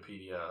editing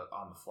Wikipedia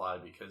on the fly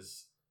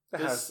because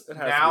it has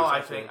now I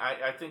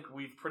think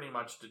we've pretty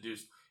much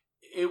deduced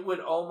it would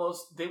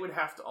they would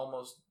have to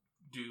almost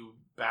do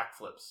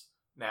backflips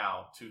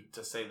now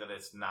to say that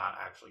it's not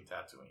actually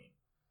Tatooine.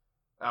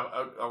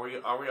 Are we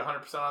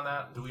 100% on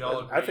that? Do we all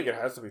agree? I think it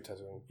has to be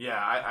Tatooine. Yeah,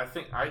 I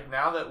think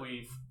now that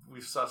we've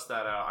sussed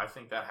that out, I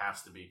think that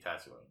has to be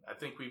Tatooine. I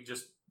think we've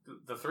just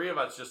the three of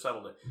us just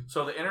settled it.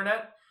 So the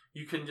internet,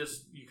 you can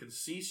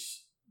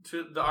cease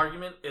to the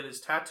argument. It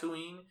is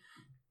Tatooine.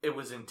 It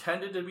was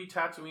intended to be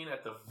Tatooine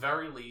at the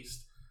very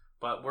least,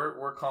 but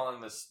we're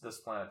calling this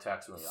planet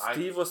Tatooine.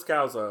 Steve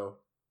Lascalzo,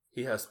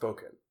 he has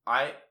spoken.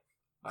 I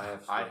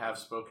have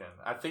spoken.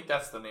 I think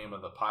that's the name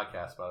of the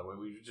podcast, by the way.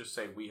 We would just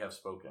say we have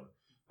spoken.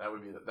 That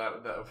would be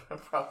that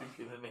would probably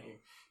be the name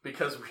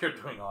because we're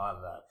doing a lot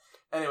of that.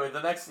 Anyway,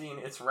 the next scene,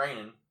 it's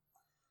raining.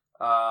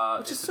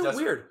 Which is so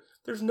weird.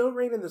 There's no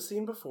rain in the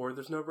scene before.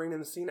 There's no rain in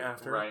the scene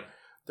after. Right.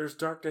 There's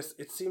darkness.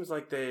 It seems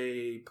like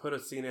they put a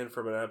scene in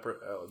from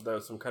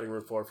some cutting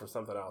room floor for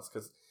something else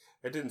because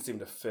it didn't seem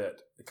to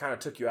fit. It kind of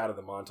took you out of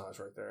the montage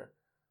right there.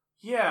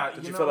 Yeah.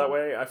 Did you feel that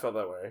way? I felt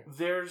that way.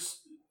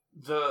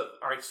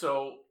 All right,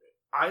 so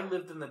I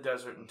lived in the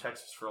desert in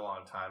Texas for a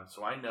long time,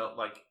 so I know,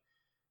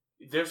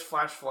 there's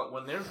flash flood.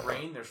 When there's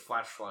rain, there's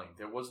flash flooding.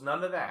 There was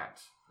none of that,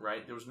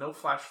 right? There was no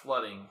flash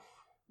flooding.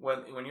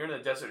 When you're in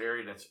a desert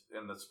area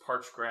and it's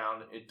parched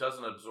ground, it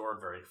doesn't absorb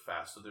very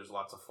fast, so there's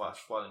lots of flash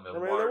flooding. There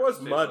was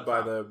mud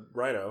by the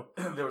rhino.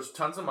 There was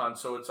tons of mud,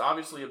 so it's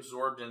obviously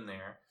absorbed in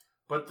there.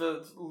 But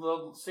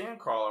the sand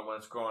crawler, when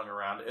it's growing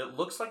around, it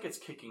looks like it's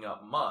kicking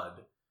up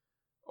mud.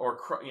 Or,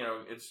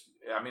 it's,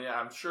 I mean,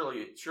 I'm sure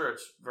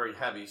it's very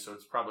heavy, so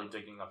it's probably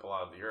digging up a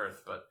lot of the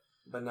earth,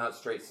 but not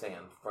straight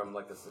sand from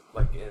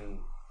in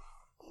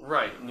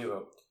right. New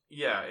Hope.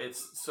 Yeah,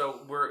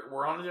 so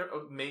we're on there.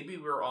 Maybe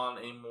we're on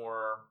a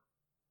more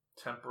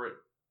temperate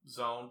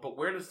zone, but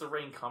where does the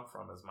rain come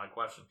from? Is my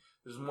question.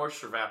 There's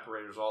moisture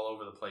evaporators all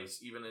over the place,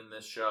 even in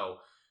this show.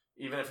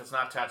 Even if it's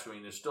not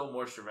Tatooine, there's still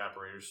moisture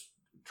evaporators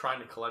trying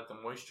to collect the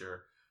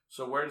moisture.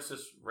 So where does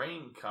this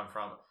rain come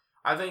from?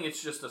 I think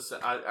it's just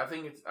I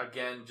think it's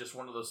again just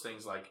one of those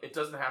things. It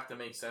doesn't have to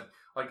make sense.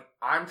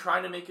 I'm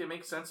trying to make it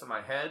make sense in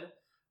my head,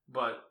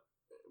 but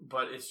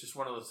but it's just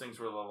one of those things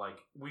where they're like,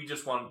 we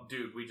just wanted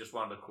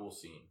a cool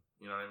scene.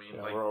 You know what I mean?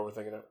 Yeah, like, we're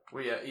overthinking it.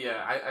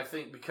 I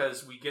think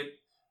because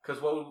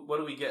what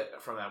do we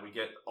get from that? We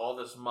get all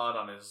this mud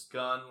on his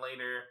gun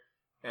later,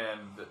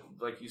 and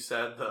like you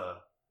said, the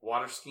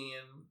water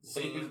skiing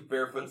scene. He's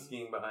barefoot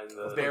skiing behind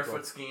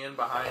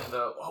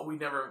the. Oh, we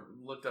never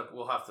looked up.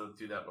 We'll have to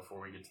do that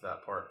before we get to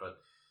that part. But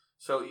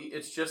so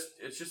it's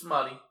just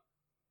muddy.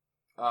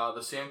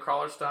 The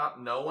sandcrawler stopped.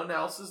 No one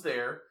else is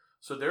there,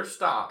 so they're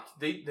stopped.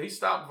 They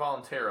stopped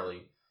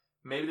voluntarily,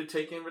 maybe to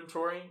take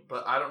inventory,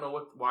 but I don't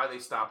know why they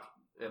stopped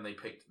and they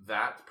picked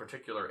that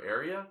particular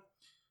area.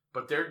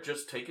 But they're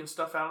just taking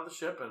stuff out of the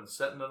ship and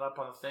setting it up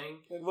on the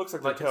thing. It looks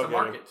like it's they're a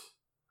market,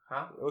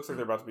 huh? It looks like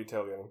they're about to be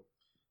tailgating.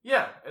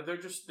 Yeah, and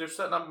they're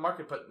setting up a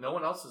market, but no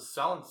one else is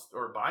selling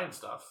or buying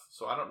stuff.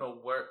 So I don't know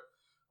where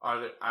are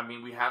they. I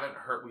mean, we have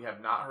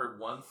not heard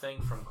one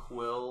thing from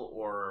Quill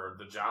or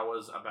the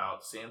Jawas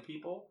about Sand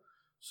People.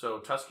 So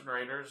Tusken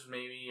Raiders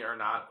maybe are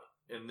not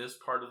in this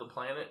part of the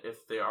planet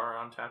if they are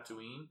on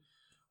Tatooine,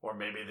 or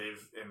maybe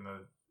they've in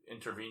the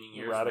intervening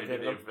years maybe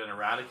they've been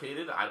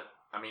eradicated.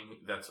 I mean,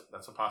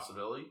 that's a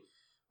possibility.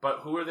 But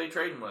who are they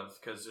trading with?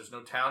 Because there's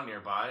no town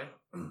nearby.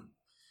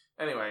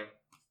 Anyway.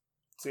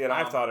 See, and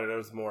I thought it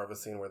was more of a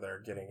scene where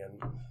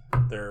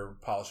they're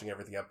polishing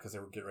everything up because they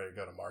were getting ready to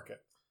go to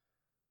market.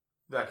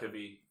 That could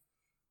be.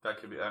 I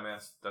mean,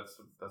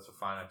 that's a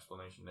fine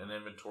explanation. And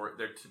inventory,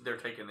 they're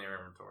taking their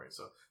inventory,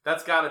 so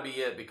that's got to be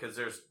it because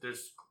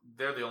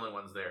they're the only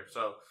ones there.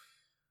 So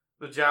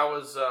the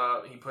Jawas,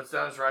 he puts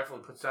down his rifle,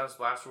 he puts down his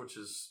blaster, which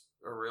is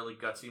a really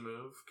gutsy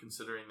move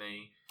considering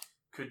they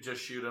could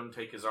just shoot him,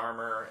 take his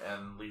armor,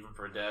 and leave him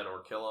for dead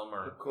or kill him.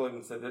 Or Quill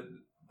even said that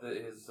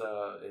his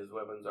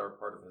weapons are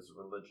part of his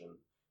religion.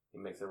 He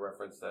makes a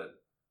reference that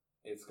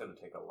it's going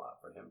to take a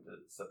lot for him to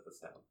set this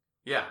down.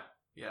 Yeah,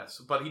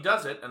 yes, but he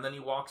does it, and then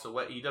he walks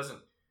away. He doesn't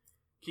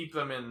keep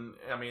them in.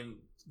 I mean,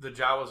 the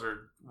Jawas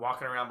are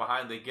walking around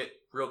behind. They get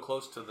real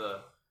close to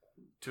the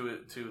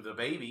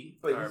baby.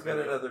 But he's got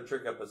another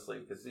trick up his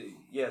sleeve because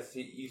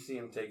you see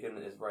him take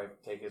his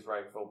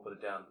rifle, put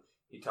it down.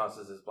 He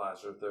tosses his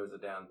blaster, throws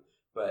it down.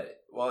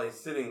 But while he's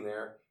sitting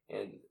there,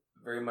 and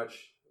very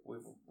much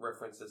we've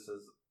referenced this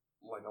as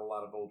like a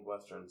lot of old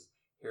westerns.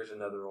 Here's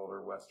another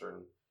older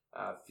western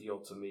feel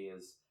to me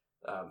is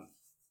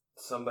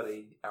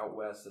somebody out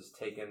west has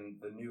taken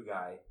the new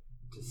guy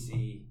to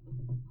see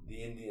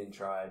the Indian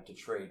tribe to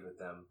trade with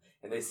them,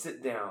 and they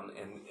sit down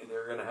and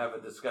they're going to have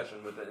a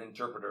discussion with an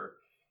interpreter,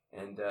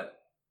 and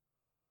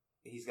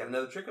he's got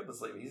another trick up his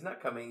sleeve. He's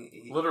not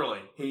coming. Literally,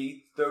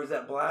 he throws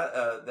that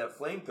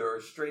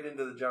flamethrower straight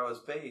into the Jawa's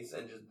face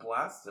and just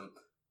blasts him.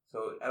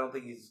 So I don't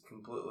think he's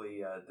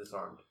completely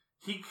disarmed.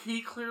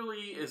 He clearly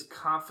is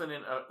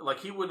confident. Like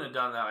he wouldn't have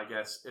done that, I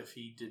guess, if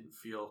he didn't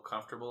feel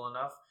comfortable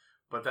enough.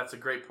 But that's a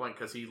great point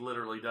because he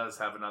literally does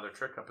have another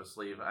trick up his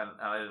sleeve, and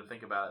I didn't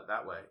think about it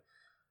that way.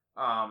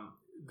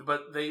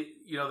 But they,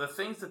 the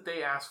things that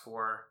they ask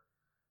for,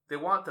 they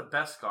want the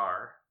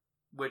Beskar,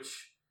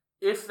 which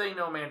if they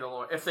know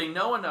Mandalorian, if they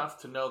know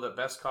enough to know that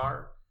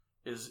Beskar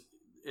is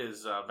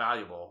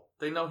valuable,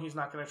 they know he's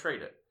not going to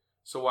trade it.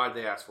 So why'd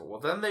they ask for it? Well,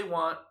 then they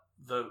want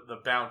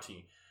the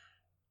bounty.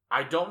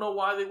 I don't know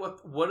why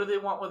what do they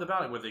want with the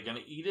bounty? Were they going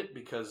to eat it?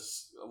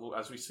 Because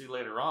as we see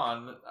later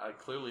on,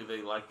 clearly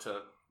they like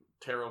to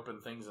tear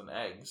open things and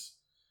eggs.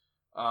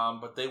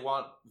 But they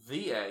want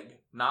the egg,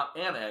 not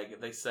an egg.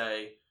 They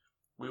say,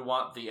 we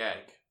want the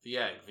egg, the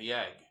egg, the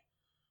egg.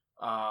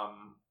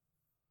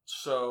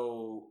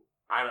 So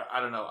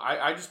I don't know.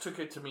 I just took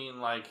it to mean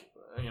like,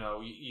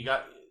 you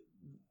got,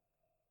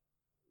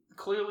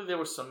 clearly there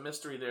was some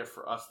mystery there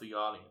for us, the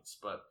audience,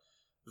 but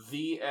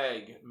the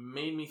egg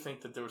made me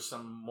think that there was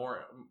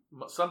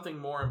something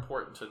more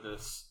important to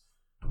this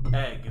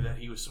egg that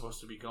he was supposed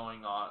to be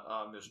going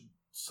on this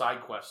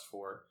side quest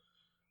for.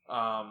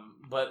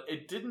 But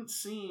it didn't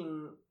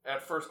seem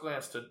at first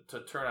glance to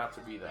turn out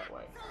to be that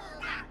way.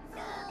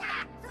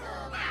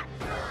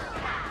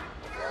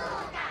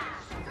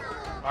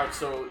 Alright,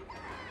 so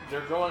they're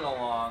going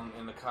along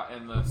in the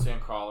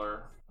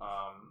Sandcrawler.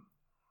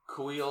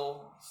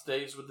 Kuiil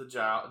stays with the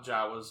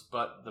Jawas,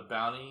 but the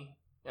bounty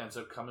ends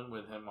up coming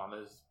with him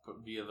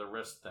via the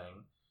wrist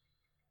thing.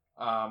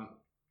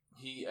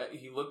 He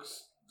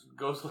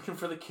goes looking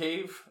for the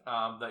cave.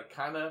 That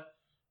kind of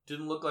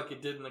didn't look like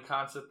it did in the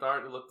concept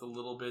art. It looked a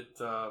little bit,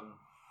 I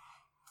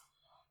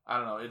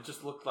don't know. It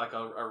just looked like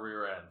a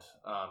rear end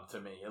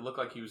to me. It looked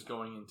like he was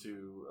going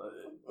into.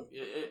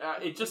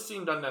 It just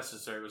seemed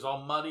unnecessary. It was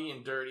all muddy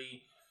and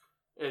dirty.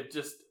 It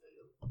just,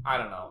 I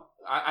don't know.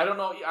 I don't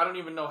know. I don't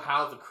even know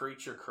how the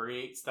creature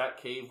creates that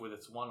cave with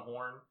its one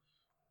horn.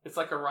 It's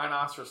like a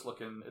rhinoceros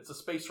looking. It's a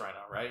space rhino,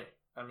 right?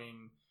 I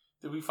mean,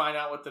 did we find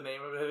out what the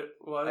name of it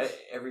was?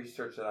 Every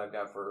search that I've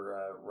got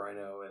for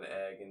rhino and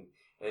egg,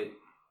 and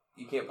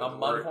you can't put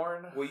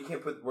mudhorn. Well, you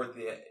can't put the word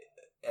the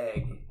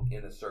egg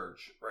in a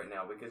search right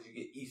now because you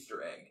get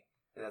Easter egg,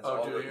 and that's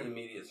all the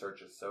immediate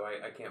searches. So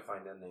I can't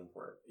find a name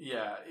for it.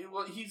 Yeah,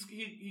 well,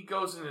 he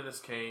goes into this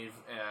cave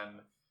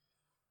and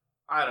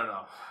I don't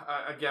know.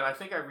 Again, I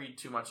think I read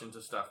too much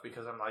into stuff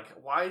because I'm like,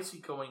 why is he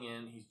going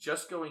in? He's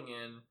just going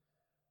in.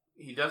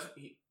 He doesn't.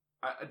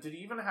 Did he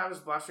even have his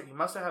blaster? He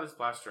must have had his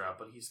blaster out,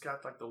 but he's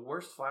got like the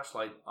worst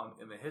flashlight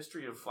in the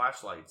history of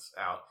flashlights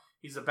out.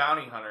 He's a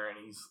bounty hunter, and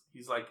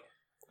he's like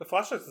the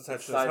flashlight's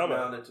attached to his side helmet.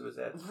 down into his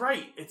head.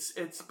 Right.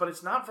 But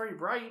it's not very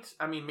bright.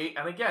 I mean,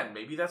 and again,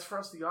 maybe that's for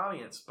us, the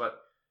audience, but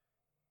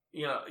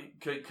you know,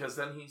 because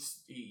then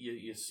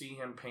you see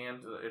him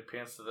it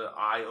pans to the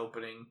eye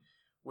opening,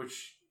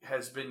 which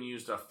has been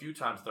used a few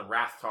times. The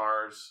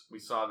Rathtars, we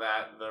saw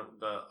that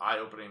the eye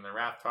opening, the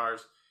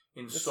Rathtars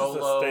in This Solo.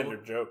 is a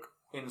standard joke.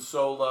 In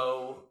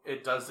Solo,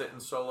 it does it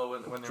in Solo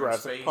when they're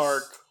Jurassic in space.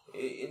 Park.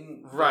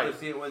 Right. You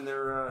see it when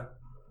they're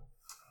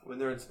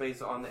in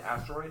space on the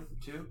asteroid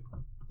too.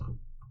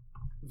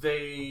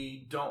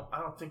 They don't. I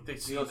don't think they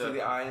see. You don't see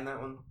the eye in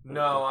that one.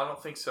 No, I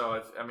don't think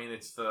so. I mean,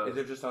 it's the. Is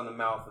it just on the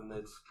mouth and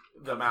it's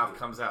The mouth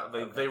comes out.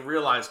 They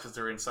realize because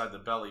they're inside the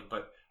belly,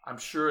 but I'm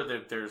sure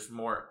that there's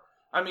more.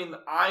 I mean,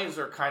 the eyes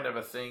are kind of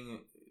a thing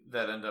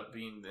that end up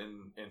being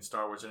in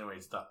Star Wars anyway.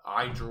 It's the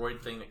eye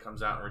droid thing that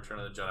comes out in Return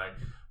of the Jedi.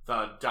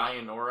 The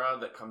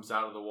Dianora that comes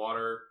out of the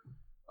water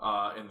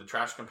in the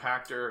trash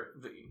compactor.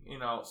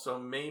 So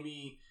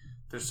maybe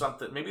there's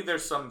something. Maybe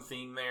there's some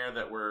theme there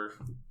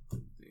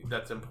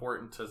that's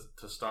important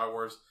to Star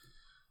Wars.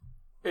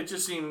 It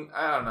just seemed,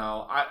 I don't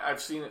know.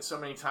 I've seen it so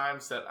many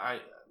times that I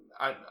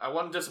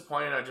wasn't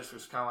disappointed. I just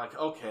was kind of like,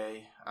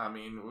 okay. I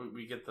mean,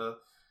 we get the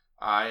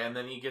eye, and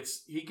then he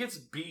gets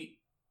beat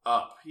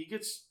up.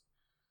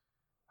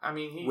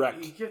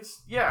 Wrecked. He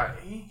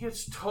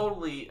gets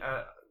totally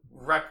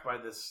wrecked by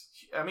this.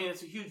 I mean,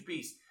 it's a huge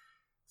beast.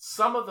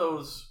 Some of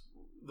those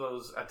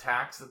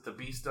attacks that the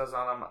beast does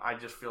on him, I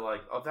just feel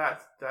like, oh,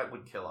 that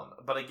would kill him.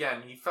 But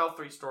again, he fell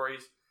 3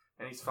 stories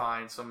and he's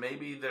fine. So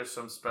maybe there's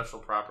some special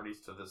properties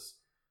to this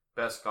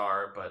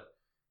Beskar, but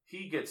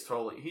he just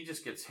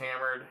gets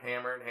hammered,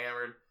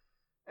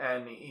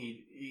 and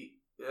he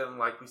and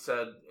like we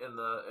said in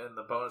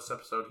the bonus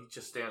episode, he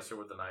just stands there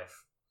with the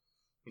knife.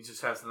 He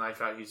just has the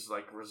knife out. He's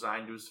like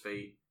resigned to his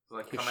fate.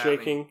 He's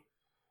shaking.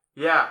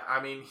 Yeah,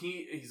 I mean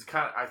he's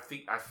kind of.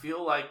 I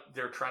feel like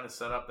they're trying to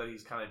set up that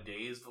he's kind of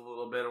dazed a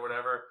little bit or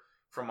whatever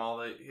from all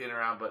the hitting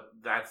around, but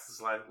that's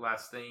his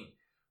last thing,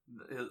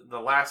 the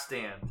last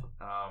stand,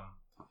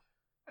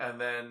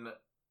 and then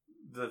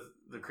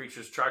the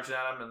creature's charging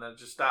at him, and then it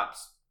just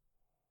stops,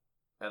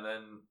 and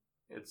then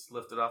it's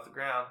lifted off the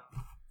ground,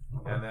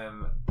 and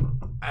then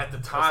at the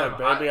time, it's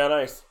like Bambi on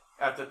ice.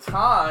 At the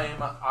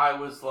time, I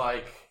was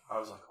like,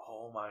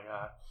 oh my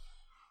god.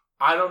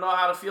 I don't know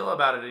how to feel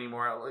about it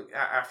anymore. Like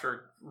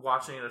after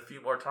watching it a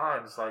few more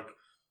times, like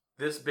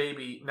this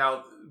baby.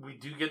 Now we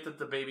do get that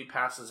the baby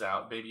passes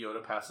out. Baby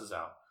Yoda passes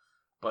out,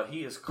 but he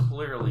is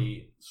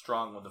clearly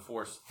strong with the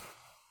Force.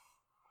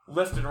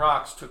 Lifting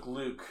rocks took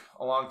Luke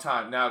a long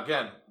time. Now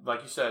again,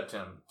 like you said,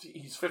 Tim,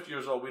 he's 50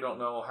 years old. We don't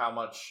know how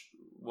much.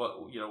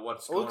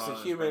 What's going Luke's on. a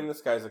human.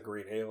 This guy's a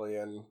green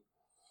alien.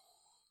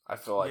 I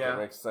feel like it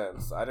makes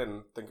sense. I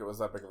didn't think it was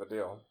that big of a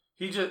deal.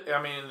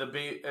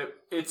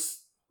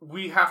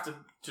 We have to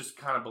just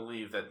kind of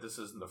believe that this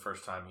isn't the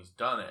first time he's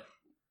done it,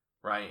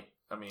 right?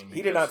 I mean,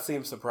 he did not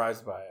seem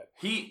surprised by it.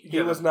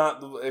 He was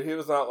not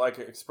like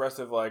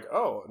expressive, like,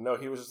 oh no,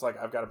 he was just like,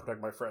 I've got to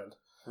protect my friend.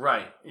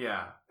 Right?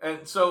 Yeah.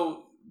 And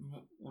so,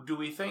 do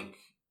we think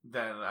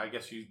then? I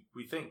guess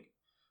we think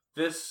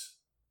this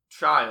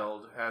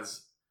child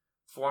has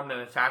formed an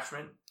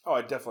attachment. Oh,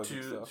 I definitely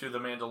think so. To the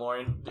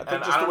Mandalorian. I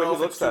think just the way he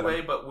looks at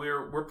him. But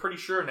we're pretty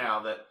sure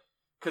now that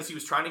because he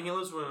was trying to heal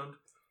his wound.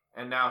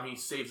 And now he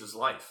saves his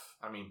life.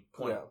 I mean,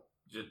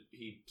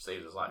 he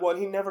saves his life. Well,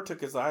 he never took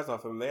his eyes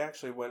off him. They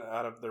actually went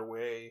out of their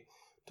way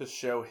to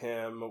show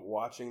him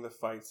watching the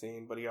fight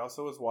scene, but he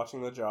also was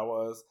watching the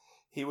Jawas.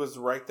 He was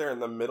right there in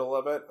the middle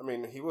of it. I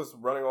mean, he was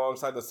running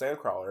alongside the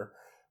Sandcrawler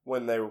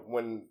when the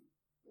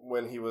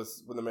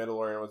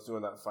Mandalorian was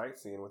doing that fight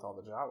scene with all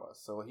the Jawas.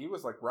 So he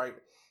was like right.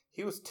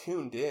 He was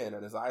tuned in,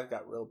 and his eyes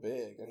got real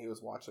big, and he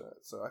was watching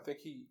it. So I think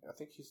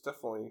he's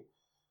definitely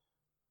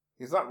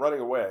he's not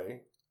running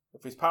away.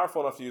 If he's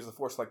powerful enough to use the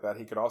Force like that,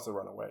 he could also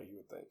run away, you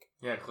would think.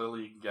 Yeah,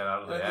 clearly you can get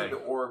out of the egg. I think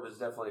the orb is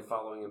definitely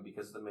following him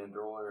because the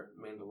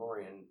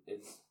Mandalorian,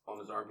 it's on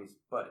his armpiece.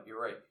 But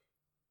you're right.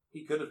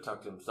 He could have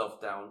tucked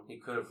himself down. He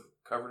could have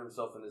covered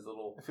himself in his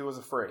little... If he was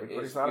afraid,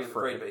 but he's not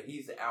afraid. But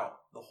he's out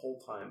the whole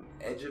time.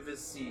 Edge of his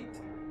seat,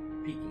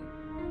 peeking.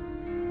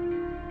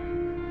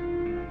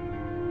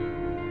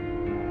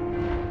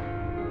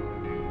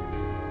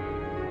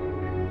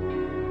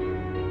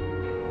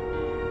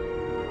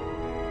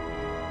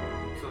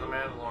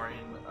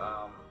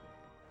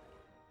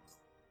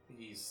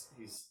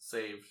 He's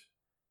saved.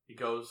 He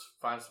goes,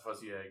 finds the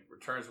fuzzy egg,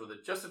 returns with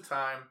it just in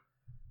time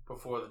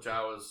before the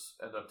Jawas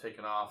end up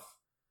taking off,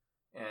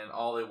 and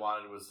all they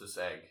wanted was this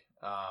egg.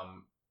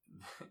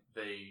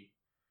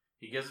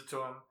 He gives it to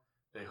them.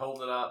 They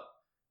hold it up.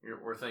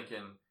 We're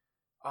thinking,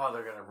 oh,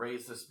 they're going to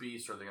raise this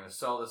beast or they're going to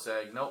sell this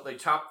egg. Nope, they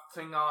chop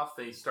the thing off.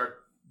 They start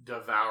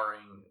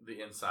devouring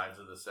the insides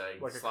of this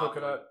egg. Like a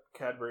coconut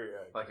Cadbury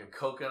egg. Like a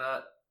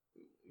coconut,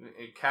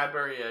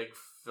 Cadbury egg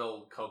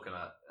filled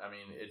coconut. I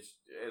mean,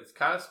 it's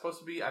kind of supposed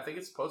to be. I think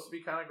it's supposed to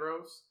be kind of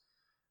gross.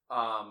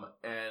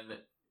 And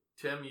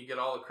Tim, you get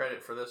all the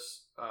credit for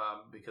this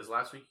because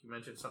last week you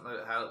mentioned something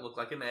that had it look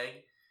like an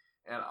egg,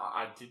 and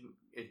I didn't.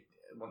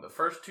 When the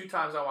first 2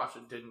 times I watched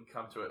it, didn't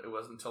come to it. It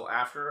wasn't until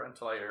I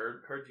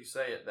heard you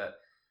say it that.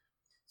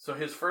 So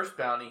his first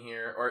bounty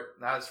here, or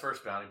not his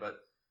first bounty, but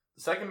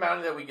the second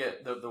bounty that we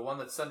get, the one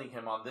that's sending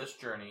him on this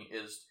journey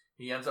is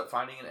he ends up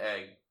finding an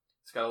egg.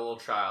 It's got a little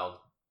child,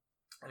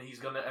 and he's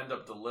going to end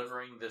up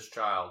delivering this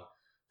child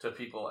to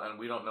people, and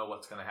we don't know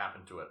what's going to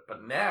happen to it.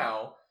 But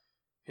now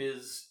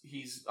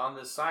he's on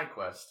this side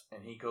quest,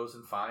 and he goes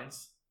and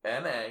finds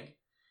an egg,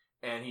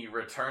 and he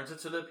returns it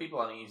to the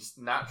people, and he's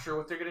not sure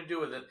what they're going to do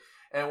with it.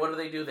 And what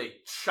do? They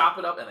chop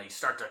it up, and they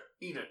start to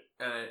eat it,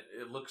 and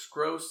it looks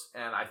gross.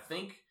 And I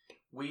think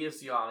we as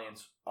the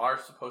audience are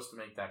supposed to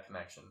make that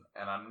connection.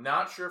 And I'm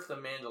not sure if The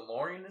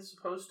Mandalorian is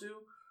supposed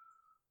to,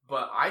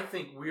 but I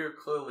think we're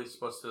clearly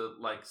supposed to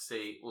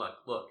say,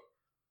 look,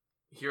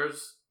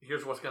 here's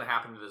what's going to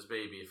happen to this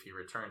baby if he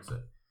returns it.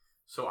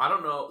 So I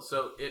don't know.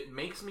 So it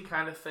makes me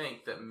kind of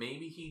think that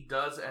maybe he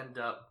does end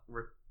up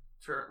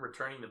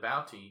returning the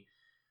bounty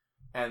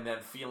and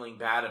then feeling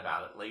bad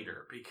about it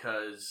later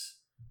because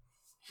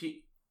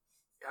he's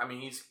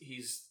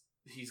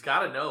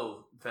got to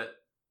know that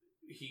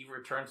he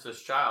returns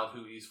this child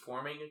who he's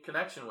forming a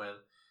connection with,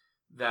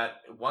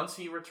 that once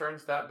he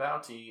returns that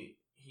bounty,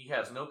 he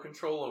has no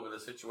control over the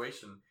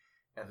situation,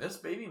 and this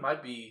baby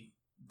might be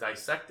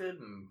dissected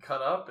and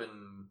cut up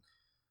and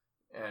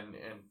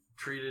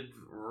treated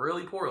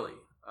really poorly.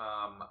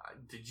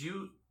 Did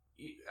you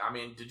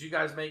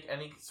guys make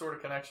any sort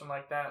of connection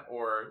like that,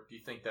 or do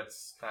you think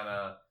that's kind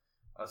of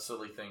a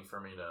silly thing for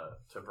me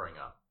to bring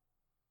up?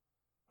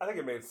 I think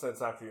it made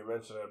sense after you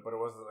mentioned it, but it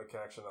wasn't a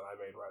connection that I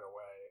made right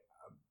away.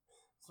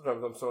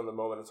 Sometimes I'm so in the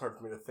moment, it's hard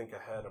for me to think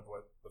ahead of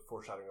what the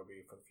foreshadowing will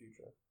be for the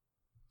future.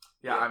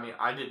 Yeah, I mean,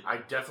 I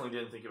definitely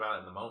didn't think about it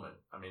in the moment.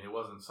 I mean, it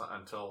wasn't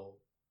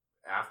until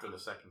after the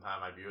second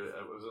time I viewed it.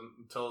 It wasn't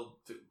until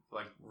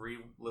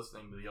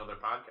re-listening to the other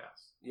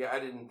podcasts. Yeah, I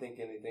didn't think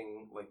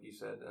anything like you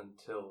said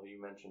until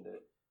you mentioned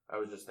it. I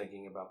was just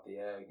thinking about the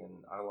egg,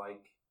 and I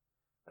like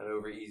an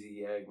over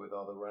easy egg with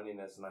all the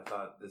runniness, and I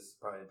thought this is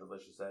probably a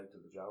delicious egg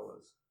to the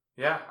Jawas.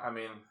 Yeah, I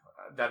mean,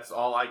 that's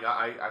all I got.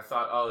 I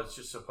thought, it's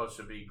just supposed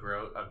to be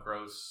a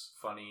gross,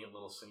 funny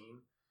little scene.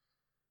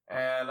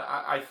 And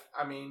I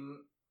mean,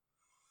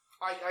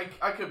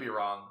 I could be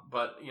wrong,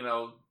 but,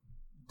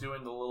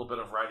 doing the little bit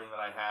of writing that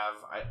I have,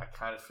 I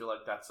kind of feel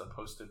like that's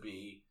supposed to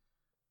be,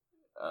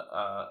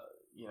 not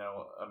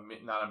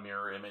a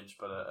mirror image,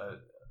 but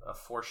a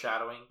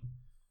foreshadowing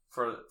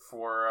for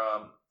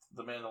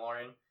The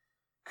Mandalorian.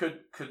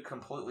 Could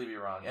completely be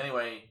wrong.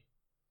 Anyway,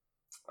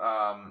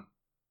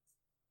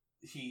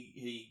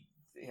 he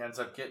ends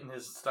up getting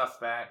his stuff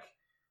back.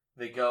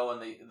 They go,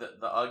 and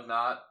the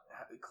Ugnaught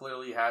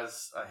clearly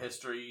has a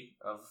history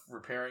of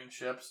repairing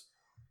ships.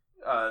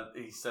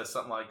 He says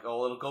something like,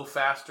 it'll go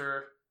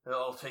faster.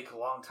 It'll take a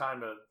long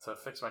time to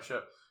fix my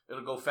ship.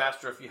 It'll go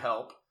faster if you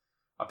help.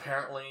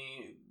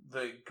 Apparently,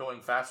 the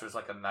going faster is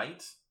like a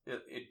night.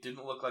 It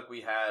didn't look like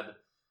we had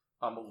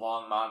a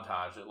long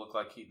montage. It looked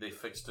like they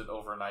fixed it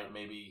overnight,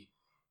 maybe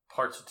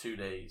parts of 2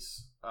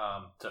 days,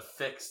 to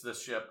fix the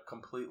ship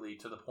completely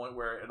to the point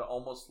where it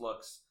almost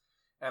looks,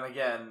 and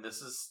again,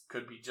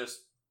 could be just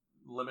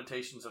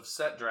limitations of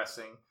set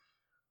dressing,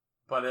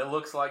 but it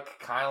looks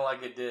kind of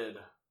like it did.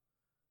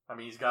 I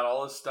mean, he's got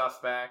all his stuff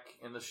back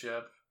in the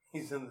ship.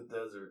 He's in the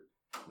desert.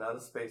 Not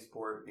a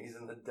spaceport. He's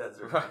in the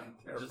desert. Right.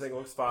 Everything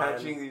looks fine.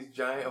 Patching these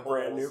giant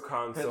brand holes. new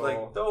console.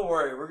 And don't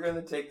worry, we're going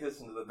to take this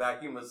into the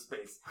vacuum of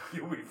space.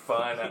 You'll be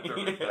fine after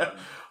we're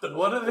done.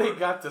 What do they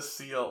got to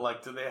seal?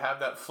 Do they have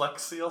that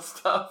Flex Seal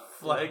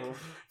stuff?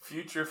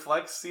 Future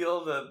Flex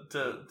Seal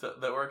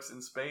that works in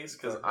space?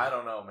 Because I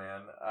don't know,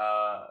 man.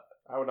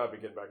 I would not be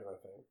getting back in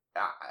that thing.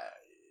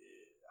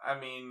 I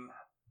mean,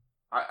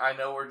 I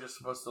know we're just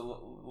supposed to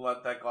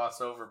let that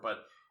gloss over,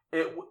 but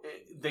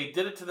they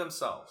did it to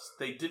themselves.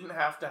 They didn't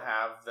have to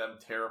have them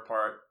tear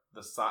apart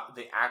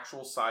the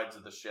actual sides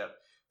of the ship.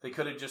 They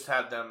could have just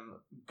had them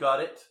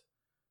gut it,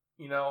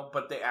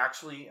 but they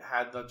actually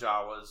had the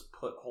Jawas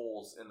put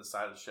holes in the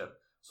side of the ship.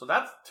 So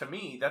to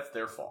me, that's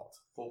their fault.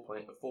 Full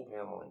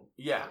paneling.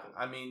 Yeah,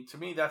 I mean, to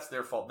me, that's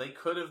their fault. They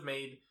could have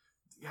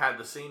had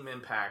the same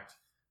impact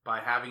by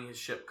having his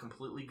ship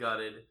completely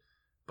gutted,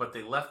 but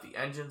they left the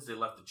engines, they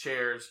left the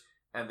chairs,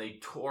 and they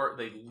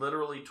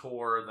literally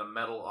tore the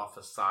metal off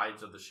the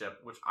sides of the ship,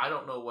 which I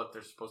don't know what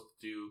they're supposed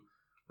to do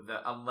with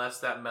that, unless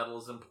that metal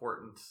is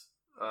important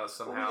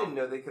somehow. Well, we didn't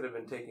know they could have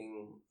been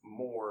taking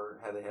more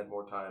had they had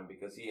more time,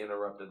 because he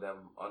interrupted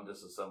them on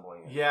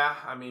disassembling it. Yeah,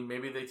 I mean,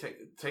 maybe they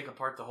take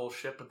apart the whole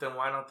ship, but then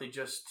why don't they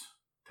just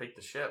take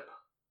the ship?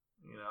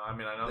 I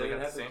mean, I know they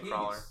got the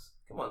Sandcrawler.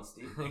 Come on,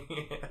 Steve.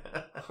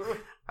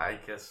 I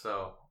guess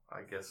so.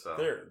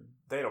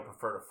 They don't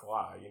prefer to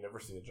fly. You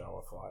never see a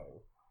Jawa flying.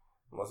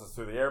 Unless it's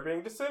through the air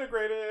being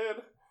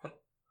disintegrated.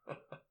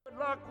 Good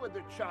luck with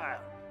the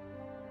child.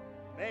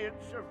 May it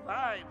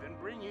survive and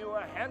bring you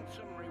a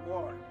handsome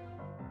reward.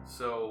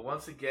 So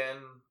once again,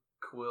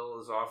 Quill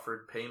is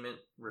offered payment,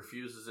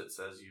 refuses it,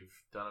 says you've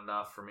done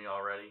enough for me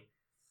already.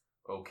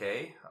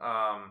 Okay.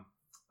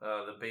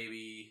 The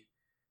baby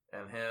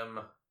and him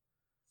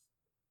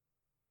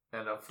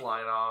end up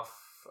flying off.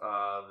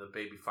 The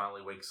baby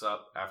finally wakes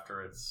up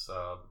after its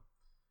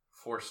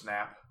force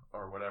nap,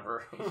 or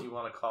whatever you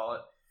want to call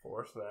it.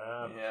 Force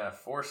nap. Yeah,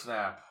 force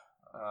nap.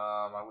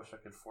 I wish I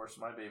could force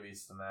my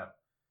babies to nap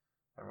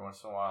every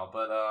once in a while.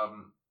 But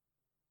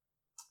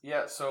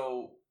yeah,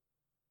 so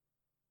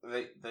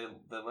they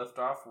lift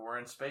off. We're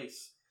in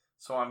space.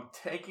 So I'm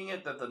taking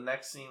it that the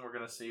next scene we're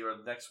gonna see, or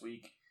next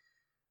week,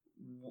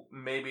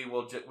 maybe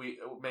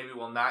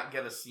we'll not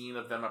get a scene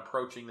of them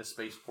approaching the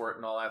spaceport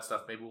and all that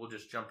stuff. Maybe we'll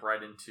just jump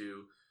right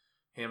into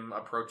him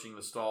approaching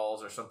the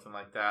stalls or something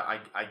like that.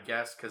 I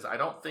guess, because I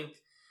don't think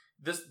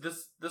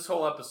this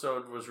whole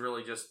episode was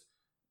really just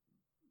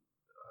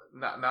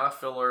not a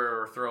filler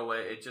or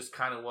throwaway. It just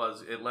kind of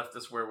was. It left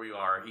us where we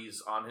are.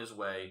 He's on his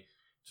way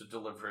to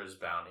deliver his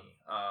bounty.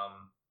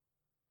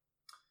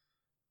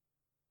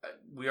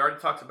 We already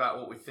talked about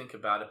what we think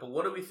about it, but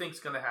what do we think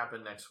is going to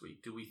happen next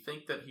week? Do we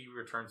think that he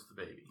returns the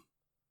baby?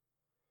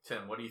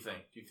 Tim, what do you think?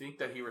 Do you think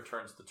that he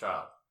returns the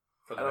child?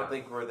 I don't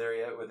think we're there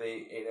yet with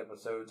eight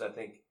episodes. I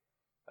think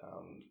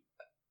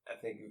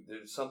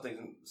there's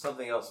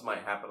something else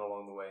might happen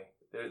along the way.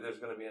 There's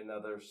going to be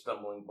another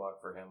stumbling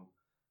block for him.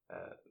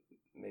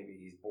 Maybe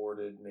he's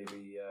boarded.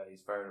 Maybe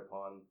he's fired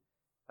upon.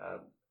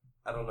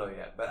 I don't know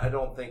yet, but I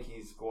don't think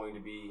he's going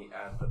to be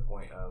at the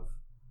point of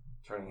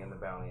turning in the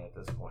bounty at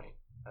this point.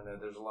 I know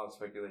there's a lot of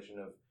speculation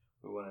of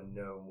we want to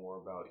know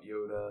more about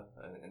Yoda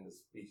and the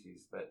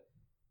species, but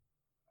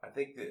I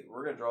think that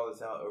we're going to draw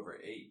this out over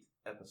 8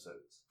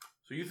 episodes.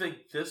 So you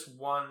think this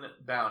one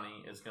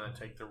bounty is going to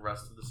take the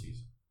rest of the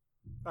season?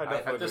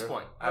 At this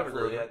point.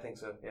 Absolutely, I think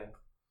so, yeah.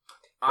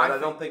 But I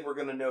don't think we're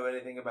going to know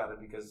anything about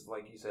it because,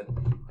 like you said,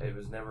 it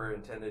was never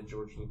intended.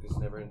 George Lucas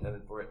never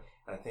intended for it.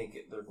 And I think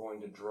they're going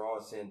to draw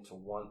us in to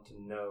want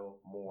to know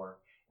more.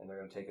 And they're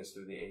going to take us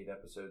through the 8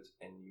 episodes,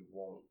 and you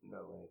won't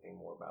know anything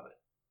more about it.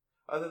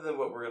 Other than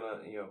what we're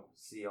going to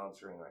see on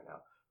screen right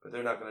now. But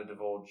they're not going to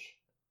divulge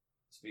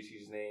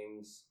species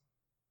names.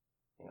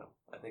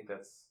 I think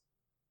that's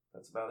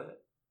about it.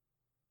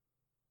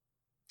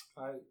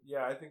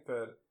 I think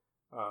that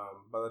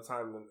by the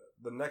time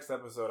the next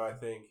episode, I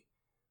think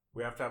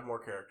we have to have more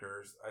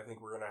characters. I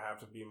think we're going to have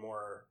to be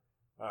more,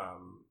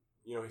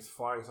 he's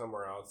flying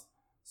somewhere else.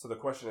 So the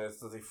question is,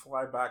 does he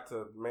fly back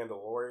to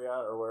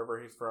Mandalorian or wherever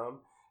he's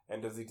from?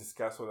 And does he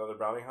discuss with other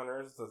bounty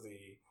hunters? Does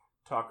he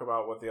talk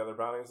about what the other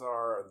bounties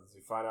are? Or does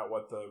he find out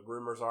what the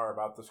rumors are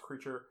about this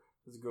creature?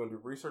 Does he go and do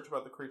research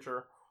about the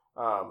creature?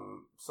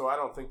 So I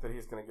don't think that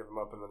he's going to give them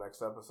up in the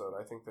next episode.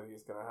 I think that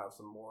he's going to have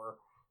some more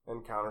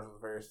encounters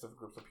with various different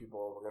groups of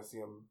people. We're going to see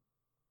him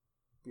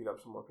beat up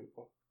some more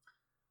people.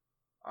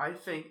 I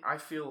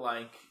feel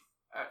like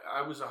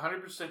I was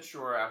 100%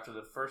 sure after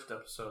the first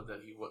episode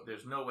that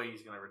there's no way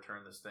he's going to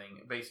return this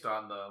thing based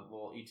on the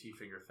little ET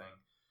figure thing.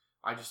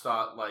 I just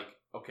thought,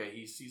 okay,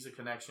 he sees a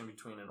connection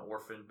between an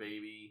orphan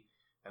baby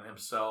and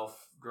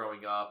himself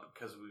growing up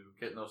because we were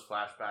getting those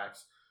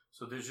flashbacks.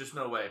 So there's just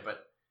no way.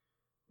 But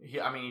he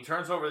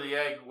turns over the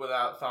egg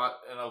without thought,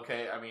 and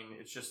okay,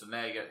 it's just an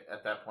egg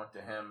at that point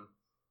to him.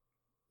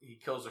 He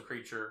kills a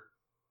creature,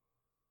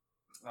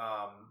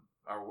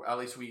 or at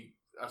least we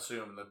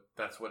assume that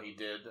that's what he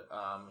did.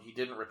 He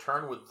didn't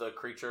return with the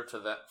creature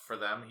for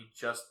them. He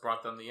just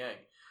brought them the egg.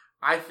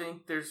 I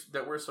think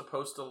that we're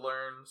supposed to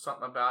learn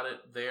something about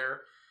it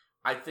there.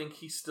 I think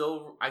he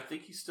still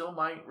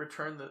might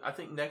return. I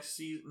think next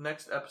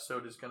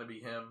episode is going to be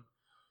him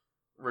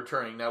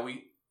returning. Now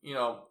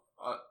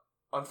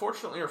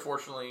unfortunately or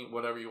fortunately,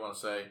 whatever you want to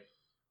say,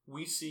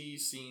 we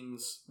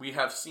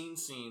have seen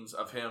scenes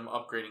of him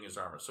upgrading his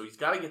armor. So he's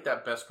got to get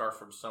that Beskar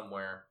from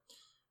somewhere.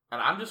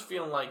 And I'm just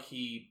feeling like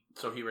he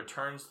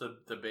returns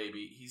the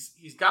baby.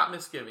 He's got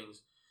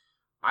misgivings.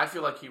 I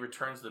feel like he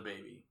returns the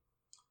baby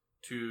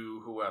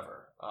to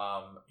whoever.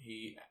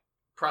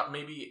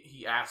 Maybe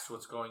he asks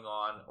what's going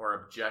on or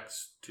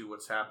objects to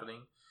what's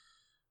happening.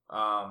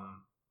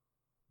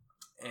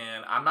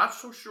 And I'm not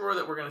so sure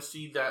that we're going to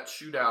see that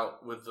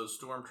shootout with those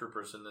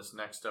stormtroopers in this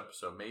next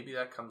episode. Maybe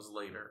that comes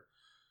later.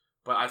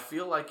 But I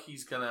feel like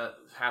he's going to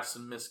have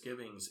some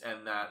misgivings,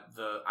 and that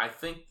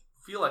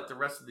feel like the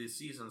rest of the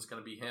season is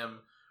going to be him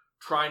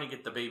trying to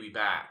get the baby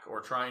back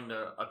or trying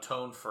to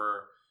atone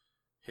for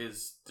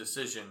his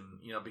decision,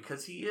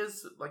 because he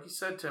is, like you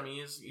said, Tim,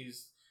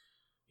 he's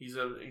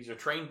a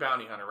trained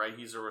bounty hunter, right?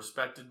 He's a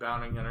respected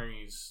bounty hunter.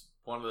 He's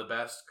one of the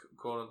best,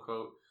 quote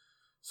unquote.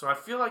 So I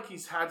feel like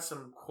he's had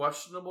some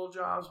questionable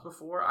jobs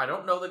before. I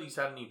don't know that he's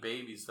had any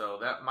babies though.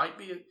 That might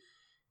be.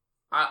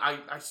 I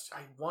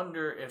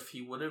wonder if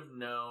he would have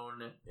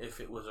known if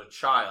it was a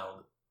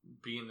child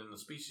being in the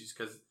species,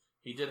 because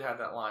he did have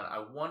that line. I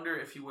wonder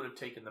if he would have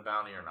taken the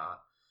bounty or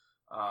not.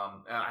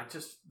 And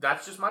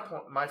that's just my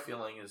point. My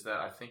feeling is that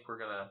I think we're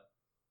gonna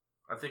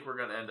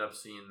end up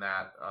seeing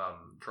that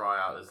draw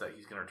out, is that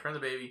he's gonna return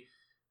the baby,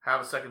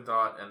 have a second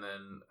thought, and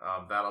then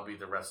that'll be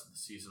the rest of the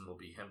season. Will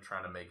be him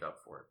trying to make up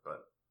for it,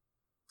 but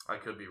I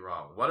could be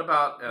wrong. What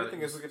about? I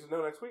think as we get to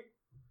know next week.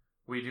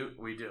 We do.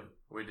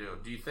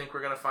 Do you think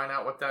we're gonna find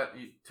out what that?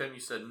 Tim, you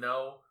said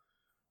no,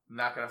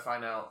 not gonna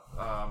find out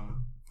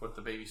what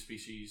the baby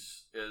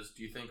species is.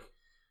 Do you think?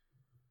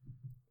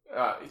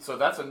 So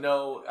that's a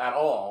no at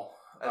all.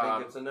 I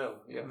think it's a no.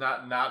 Yeah.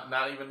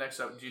 Not even next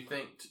up. Do you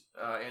think,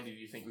 Andy?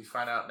 Do you think we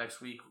find out next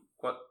week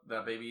what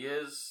that baby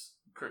is?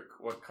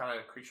 What kind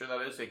of creature that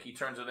is? Like he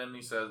turns it in, and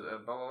he says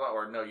blah blah blah.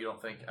 Or no, you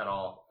don't think at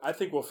all? I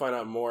think we'll find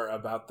out more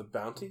about the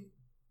bounty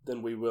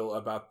than we will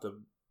about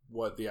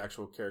what the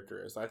actual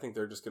character is. I think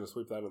they're just going to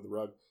sweep that under the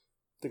rug.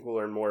 I think we'll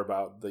learn more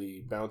about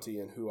the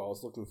bounty and who all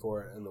is looking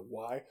for it and the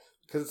why.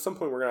 Because at some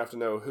point we're going to have to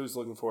know who's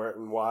looking for it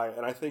and why.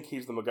 And I think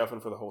he's the MacGuffin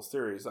for the whole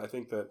series. I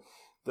think that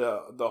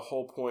the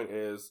whole point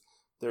is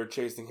they're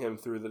chasing him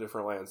through the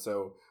different lands.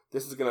 So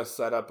this is going to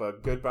set up a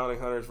good bounty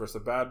hunters versus a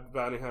bad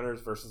bounty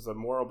hunters versus a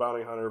moral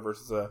bounty hunter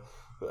versus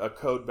a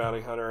code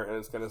bounty hunter. And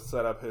it's going to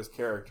set up his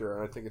character.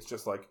 And I think it's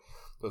just like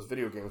those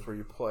video games where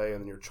you play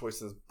and your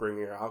choices bring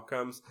your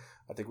outcomes.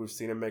 I think we've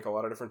seen him make a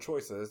lot of different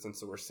choices, and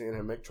so we're seeing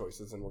him make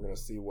choices, and we're going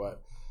to see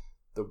what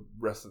the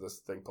rest of this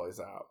thing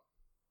plays out.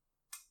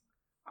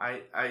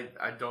 I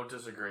don't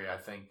disagree. I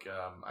think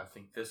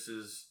this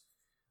is.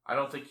 I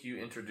don't think you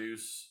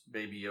introduce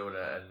Baby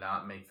Yoda and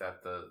not make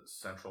that the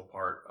central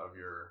part of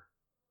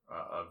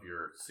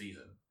your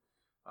season.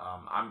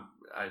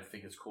 I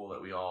think it's cool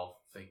that we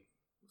all think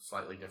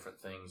slightly different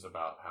things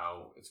about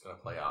how it's going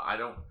to play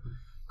out.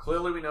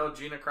 Clearly, we know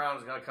Gina Carano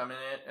is going to come in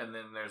it, and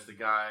then there's the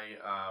guy,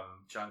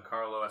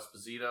 Giancarlo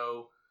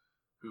Esposito,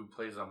 who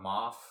plays a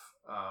Moff,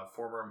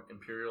 former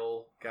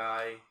Imperial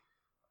guy.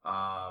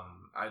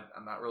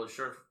 I'm not really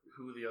sure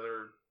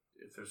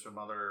if there's some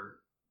other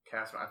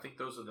cast. I think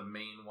those are the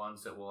main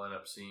ones that we'll end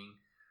up seeing.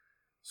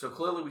 So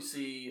clearly, we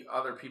see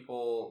other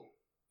people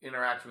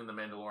interacting with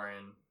the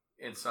Mandalorian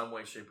in some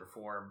way, shape, or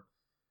form.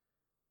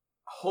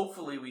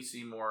 Hopefully, we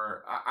see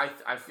more.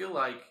 I feel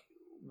like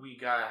we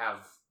gotta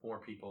have more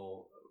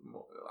people.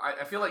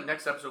 I feel like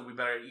next episode we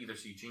better either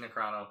see Gina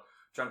Carano,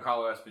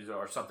 Giancarlo Esposito,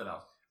 or something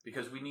else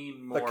because we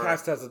need more. The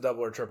cast has a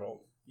double or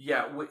triple.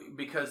 Yeah,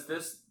 because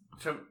this.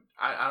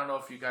 I don't know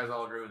if you guys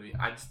all agree with me.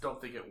 I just don't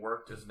think it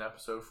worked as an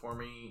episode for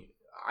me.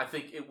 I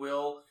think it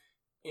will.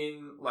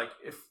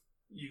 If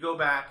you go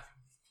back,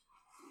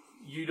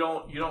 you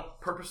don't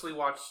purposely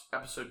watch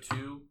episode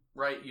 2,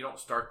 right? You don't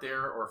start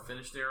there or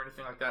finish there or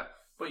anything like that.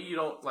 But you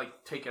don't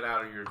take it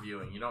out of your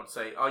viewing. You don't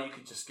say, "Oh, you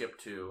could just skip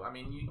 2." I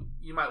mean,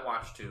 you might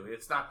watch 2.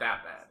 It's not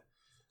that bad.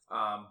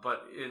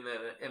 But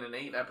in an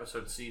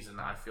 8-episode season,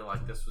 I feel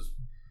like this was.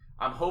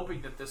 I'm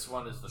hoping that this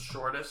one is the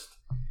shortest,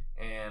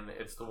 and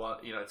it's the one.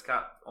 It's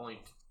got only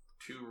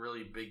 2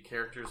 really big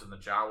characters in the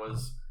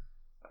Jawas.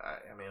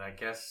 I mean, I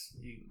guess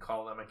you can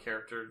call them a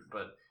character,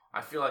 but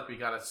I feel like we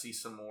got to see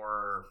some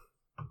more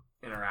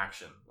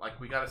interaction. Like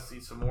we got to see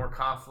some more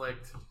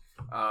conflict.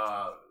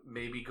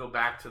 Maybe go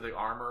back to the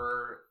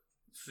Armorer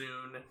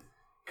soon,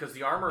 because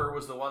the Armorer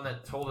was the one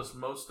that told us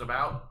most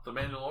about the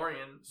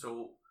Mandalorian.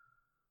 So,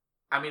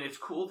 I mean, it's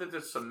cool that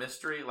there's some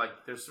mystery.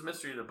 Like there's some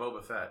mystery to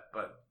Boba Fett,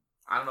 but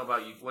I don't know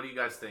about you. What do you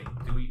guys think?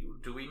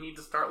 Do we need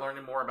to start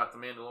learning more about the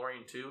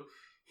Mandalorian too?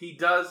 He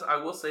does. I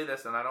will say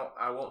this, and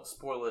I won't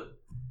spoil it.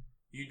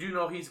 You do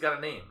know he's got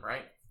a name,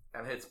 right?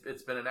 And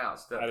it's been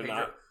announced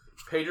that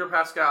Pedro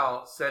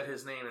Pascal said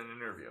his name in an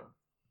interview.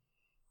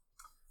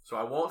 So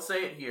I won't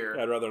say it here.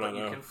 I'd rather not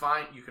know.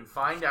 You can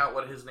find out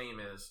what his name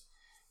is,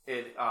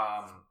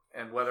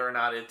 and whether or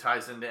not it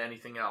ties into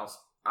anything else.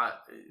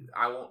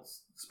 I won't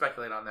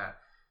speculate on that.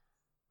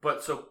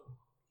 But so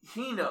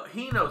he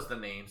knows the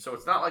name, so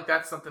it's not like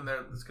that's something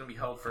that's going to be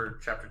held for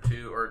chapter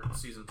 2 or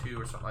season 2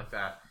 or something like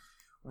that.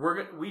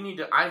 We need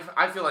to.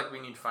 I feel like we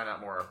need to find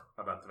out more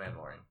about the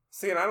Mandalorian.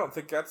 See, and I don't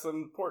think that's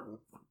important.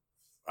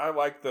 I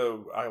like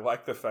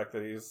the fact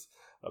that he's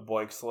a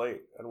blank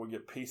slate, and we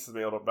get pieces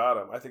made about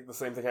him. I think the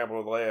same thing happened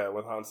with Leia,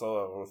 with Han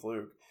Solo, and with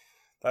Luke.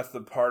 That's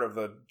the part of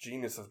the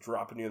genius of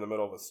dropping you in the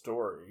middle of a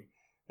story,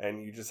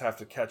 and you just have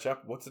to catch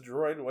up. What's a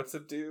droid? What's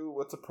it do?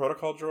 What's a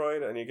protocol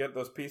droid? And you get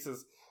those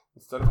pieces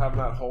instead of having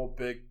that whole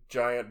big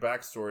giant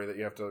backstory that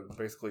you have to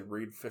basically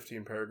read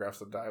 15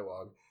 paragraphs of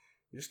dialogue.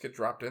 You just get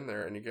dropped in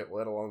there, and you get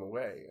led along the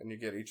way, and you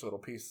get each little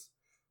piece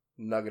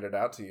nuggeted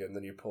out to you, and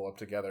then you pull up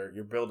together.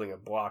 You're building a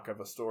block of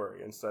a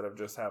story instead of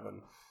just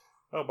having,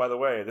 oh, by the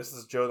way, this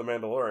is Joe the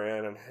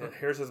Mandalorian, and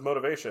here's his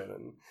motivation,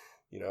 and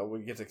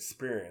we get to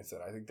experience it.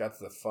 I think that's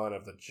the fun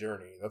of the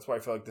journey. That's why I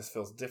feel like this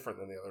feels different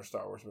than the other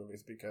Star Wars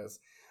movies, because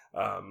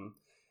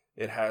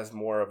it has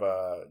more of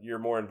you're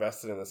more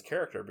invested in this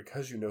character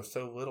because you know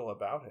so little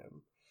about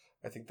him.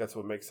 I think that's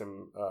what makes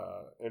him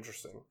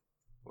interesting.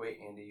 Wait,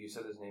 Andy, you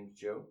said his name's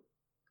Joe?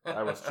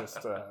 I was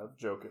just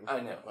joking. I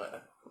know.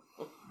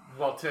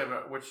 Well, Tim,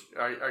 which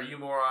are you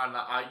more on?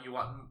 You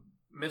want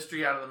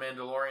mystery out of the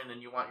Mandalorian,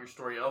 and you want your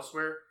story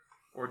elsewhere,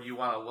 or do you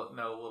want to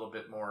know a little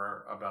bit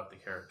more about the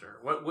character?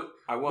 What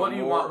do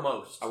you want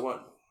most? I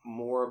want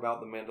more about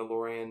the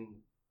Mandalorian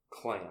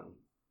clan,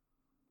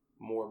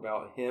 more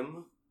about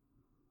him,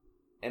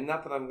 and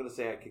not that I'm going to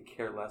say I could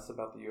care less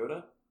about the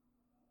Yoda,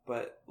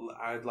 but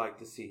I'd like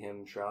to see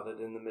him shrouded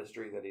in the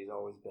mystery that he's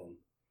always been.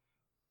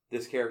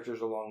 This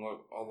character's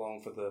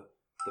along for the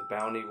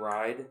bounty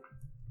ride,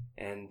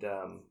 and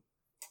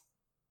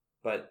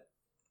but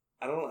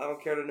I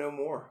don't care to know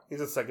more.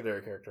 He's a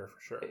secondary character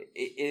for sure.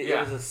 It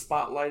was a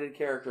spotlighted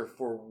character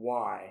for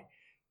why,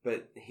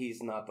 but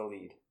he's not the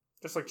lead.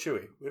 Just like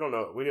Chewie.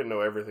 We didn't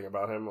know everything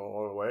about him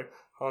along the way.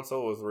 Han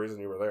Solo was the reason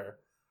you were there.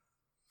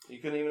 You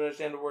couldn't even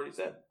understand a word he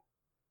said.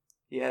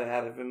 He had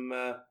him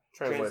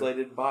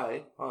translated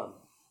by Han.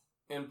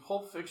 In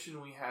Pulp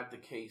Fiction, we had the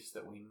case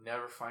that we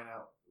never find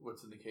out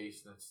what's in the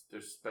case, and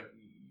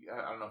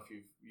I don't know if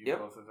you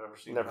both have ever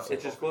seen it.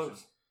 It just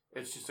glows.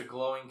 It's just a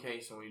glowing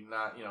case, and we've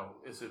not,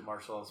 is it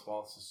Marcellus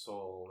Wallace's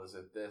soul? Is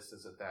it this?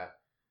 Is it that?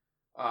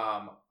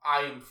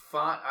 I'm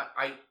fine.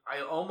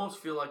 I almost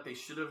feel like they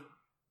shouldn't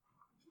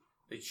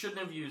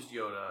have used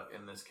Yoda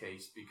in this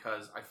case,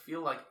 because I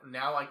feel like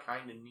now I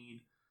kind of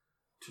need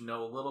to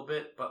know a little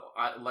bit, but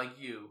like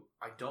you,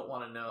 I don't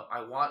want to know.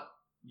 I want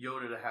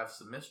Yoda to have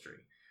some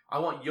mystery. I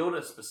want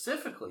Yoda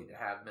specifically to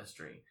have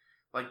mystery.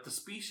 Like the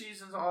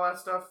species and all that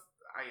stuff,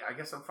 I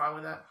guess I'm fine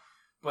with that.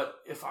 But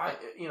if I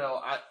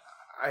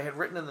had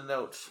written in the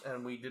notes,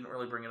 and we didn't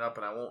really bring it up,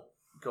 and I won't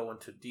go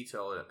into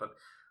detail in it, but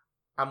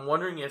I'm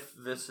wondering if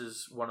this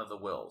is one of the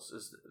wills.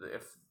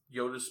 If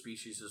Yoda's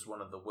species is one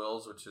of the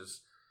wills, which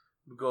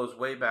goes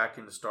way back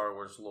into Star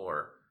Wars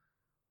lore.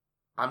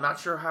 I'm not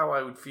sure how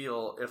I would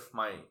feel if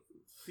my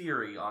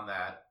theory on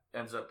that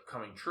ends up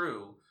coming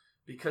true,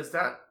 because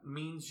that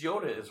means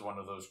Yoda is one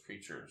of those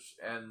creatures,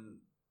 and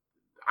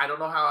I don't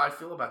know how I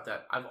feel about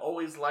that. I've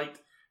always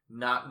liked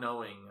not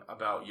knowing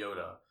about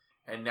Yoda,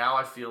 and now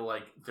I feel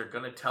like they're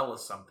going to tell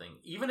us something.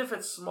 Even if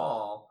it's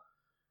small,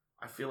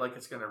 I feel like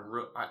it's going to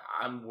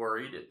I'm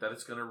worried that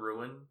it's going to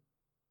ruin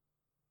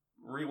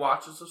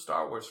rewatches of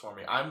Star Wars for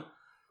me.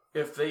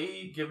 If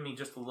they give me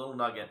just a little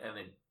nugget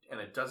and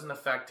it doesn't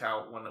affect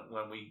how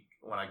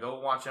when I go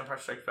watch Empire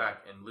Strikes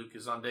Back and Luke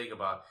is on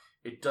Dagobah,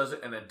 it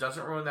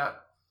doesn't ruin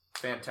that,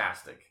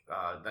 fantastic.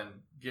 Then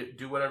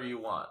do whatever you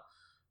want.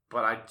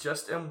 But I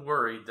just am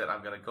worried that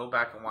I'm going to go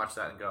back and watch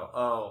that and go,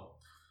 oh,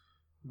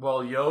 well,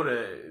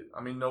 Yoda,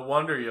 I mean, no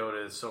wonder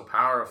Yoda is so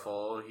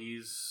powerful.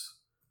 He's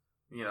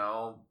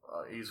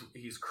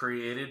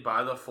created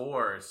by the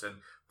Force, and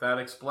that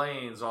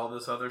explains all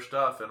this other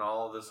stuff and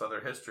all this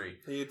other history.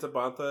 He eats a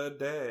bantha a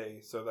day,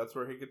 so that's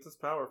where he gets his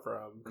power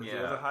from. Because he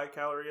has a high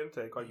calorie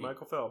intake, like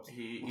Michael Phelps.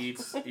 He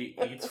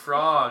eats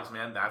frogs,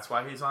 man. That's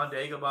why he's on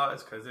Dagobah.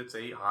 It's because it's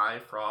a high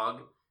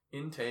frog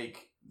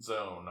intake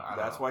zone.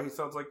 That's why he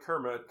sounds like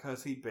Kermit,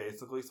 because he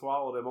basically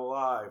swallowed him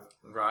alive.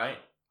 Right.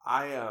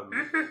 I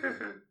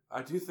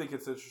do think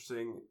it's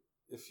interesting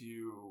if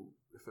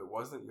it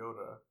wasn't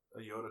Yoda, a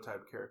Yoda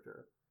type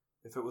character.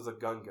 If it was a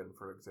Gungan,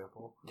 for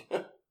example.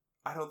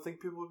 I don't think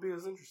people would be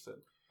as interested.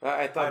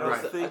 I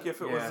don't think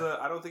if it was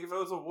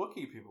a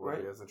Wookiee, people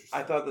would be as interested.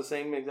 I thought the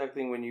same exact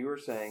thing when you were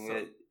saying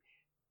that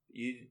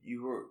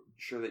you were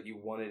sure that you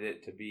wanted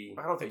it to be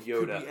I don't think a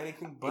Yoda. It could be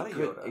anything but a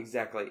Yoda.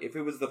 Exactly. If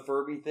it was the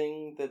Furby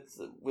thing that's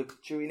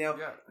with Chewie now,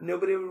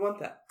 nobody would want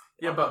that.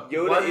 Yeah, but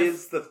Yoda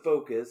is the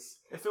focus.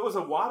 If it was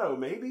a Watto,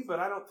 maybe, but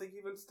I don't think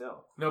even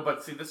still. No,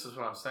 but see, this is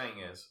what I'm saying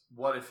is,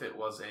 what if it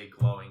was a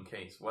glowing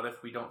case? What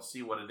if we don't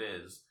see what it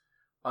is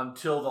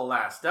until the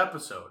last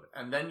episode,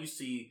 and then you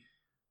see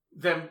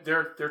them?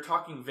 They're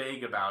talking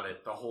vague about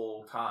it the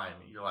whole time.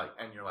 You're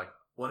like,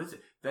 what is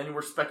it? Then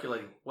we're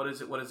speculating, what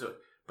is it? What is it?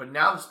 But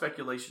now the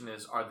speculation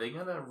is, are they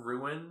going to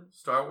ruin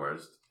Star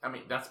Wars? I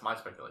mean, that's my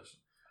speculation.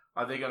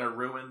 Are they going to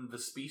ruin the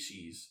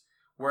species?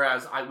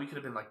 Whereas we could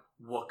have been like,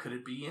 what could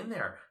it be in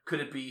there? Could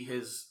it be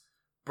his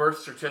birth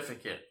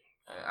certificate?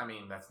 I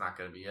mean, that's not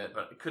going to be it.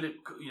 But could it?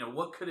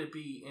 What could it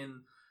be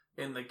in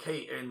the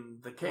case?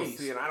 Well,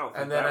 see, and I don't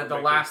think and then at the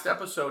last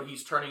episode,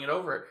 he's turning it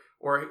over,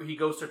 or he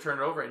goes to turn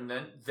it over, and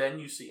then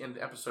you see in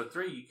episode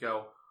 3, you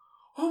go,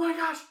 oh my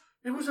gosh,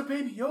 it was a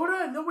baby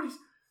Yoda, and nobody's.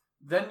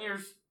 Then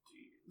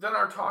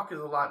our talk is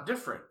a lot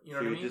different. You know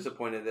what I mean? You're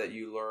disappointed that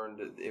you learned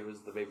it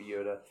was the baby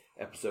Yoda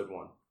episode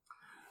 1.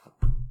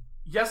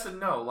 Yes and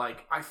no.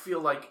 Like, I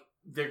feel like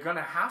they're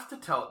gonna have to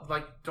tell.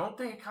 Like, don't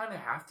they kind of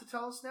have to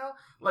tell us now?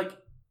 Like,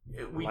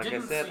 I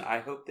said, I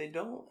hope they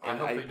don't. I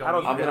hope they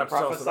don't. I'm going to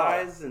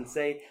prophesize and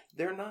say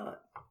they're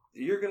not.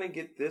 You're going to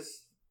get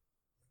this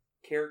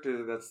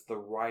character that's the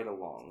ride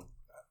along.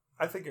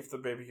 I think if the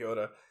baby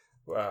Yoda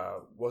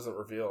wasn't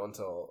revealed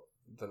until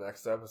the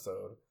next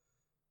episode,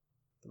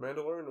 the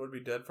Mandalorian would be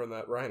dead from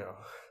that rhino.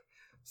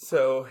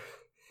 So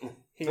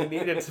he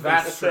needed to be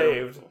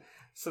saved. True.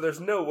 So there's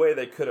no way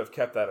they could have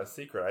kept that a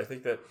secret. I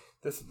think that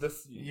this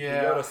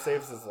Yoda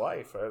saves his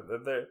life.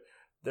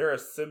 They're a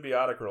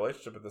symbiotic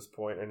relationship at this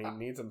point, and he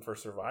needs him for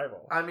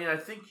survival. I mean, I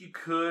think you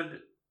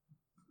could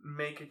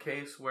make a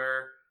case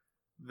where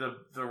the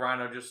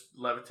rhino just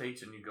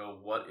levitates, and you go,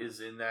 "What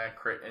is in that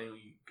crate?" And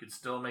you could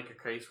still make a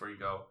case where you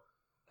go,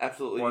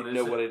 "Absolutely, you'd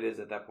know what it is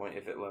at that point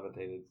if it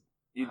levitated.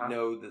 You'd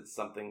know that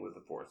something with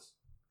the Force."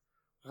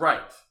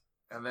 Right.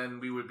 And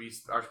then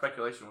our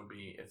speculation would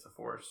be, it's a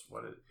Force.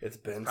 It's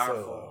Ben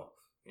powerful. Solo.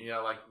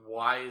 Like,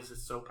 why is it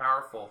so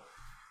powerful?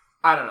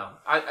 I don't know.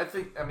 I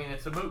think,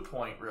 it's a moot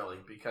point, really,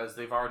 because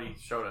they've already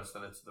showed us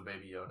that it's the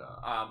Baby Yoda.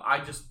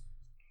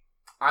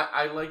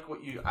 I like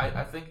what you...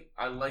 I think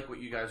I like what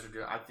you guys are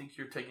doing. I think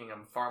you're taking a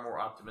far more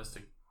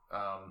optimistic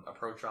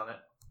approach on it.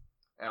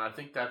 And I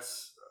think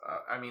that's...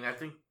 I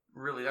think,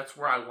 really, that's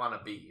where I want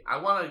to be. I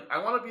want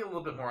to be a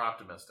little bit more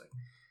optimistic.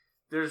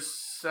 There's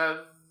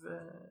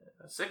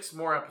 6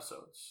 more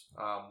episodes.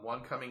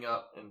 One coming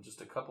up in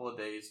just a couple of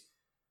days.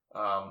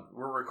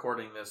 We're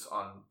recording this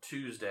on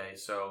Tuesday,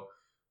 so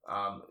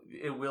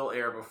it will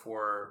air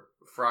before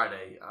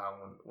Friday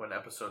when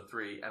episode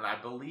 3. And I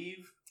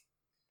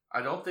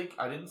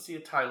didn't see a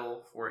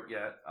title for it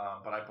yet,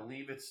 but I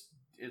believe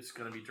it's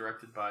going to be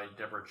directed by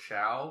Deborah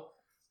Chow,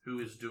 who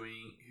has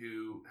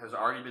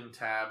already been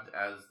tabbed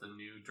as the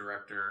new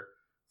director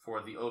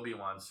for the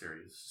Obi-Wan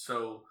series.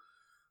 So,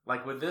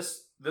 like with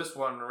this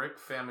one, Rick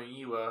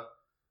Famuyiwa,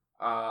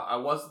 I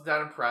wasn't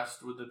that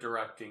impressed with the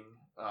directing.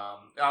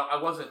 I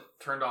wasn't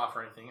turned off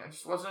or anything. I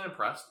just wasn't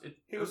impressed.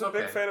 He was a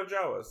big fan of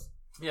Jawas.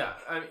 Yeah,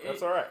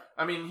 that's all right.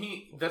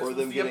 That's or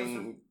them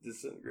getting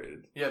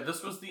disintegrated. Yeah,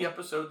 this was the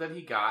episode that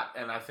he got,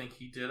 and I think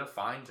he did a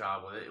fine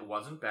job with it. It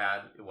wasn't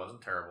bad. It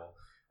wasn't terrible.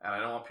 And I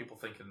don't want people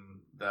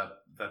thinking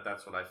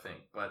that's what I think.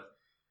 But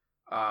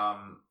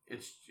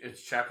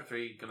it's Chapter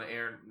 3, going to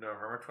air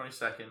November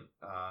 22nd.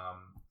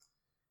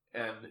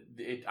 And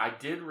I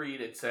did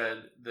read, it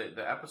said,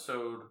 the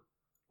episode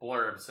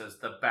blurb says,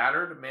 the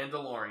battered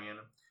Mandalorian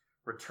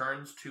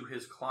returns to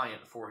his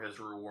client for his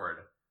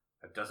reward.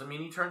 That doesn't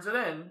mean he turns it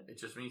in. It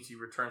just means he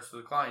returns to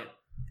the client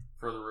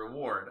for the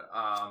reward.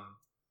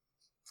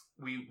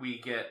 We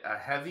get a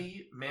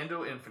heavy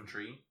Mando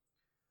infantry,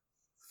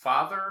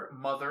 father,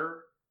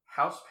 mother,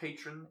 house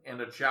patron,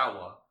 and a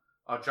Jawa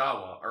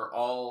are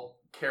all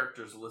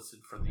characters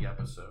listed for the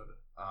episode.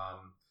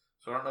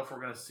 So I don't know if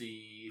we're going to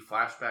see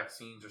flashback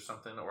scenes or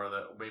something, or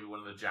maybe one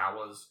of the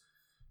Jawas.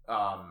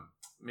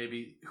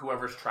 Maybe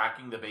whoever's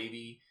tracking the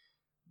baby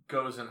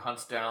goes and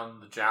hunts down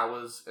the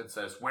Jawas and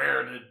says,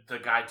 "Where did the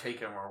guy take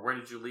him?" Or "Where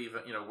did you leave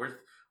it?"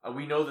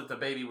 We know that the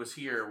baby was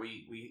here.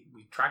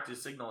 We tracked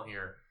his signal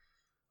here.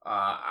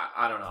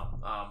 I don't know.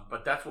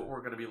 But that's what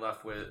we're going to be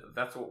left with.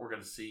 That's what we're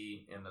going to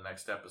see in the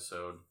next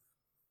episode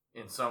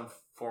in some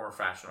form or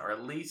fashion, or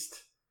at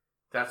least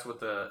that's what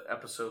the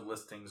episode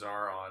listings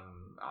are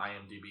on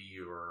IMDb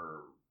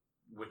or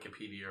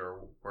Wikipedia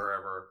or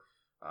wherever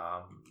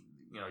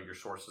your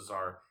sources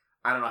are.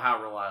 I don't know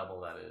how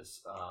reliable that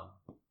is.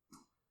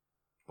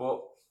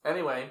 Well,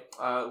 anyway,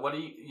 what do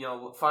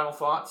you final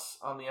thoughts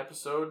on the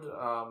episode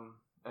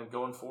and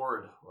going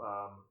forward?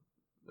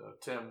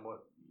 Tim,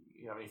 what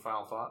you have any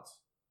final thoughts?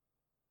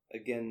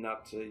 Again,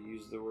 not to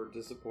use the word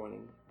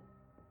disappointing,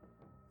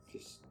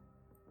 just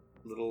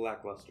a little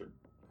lackluster.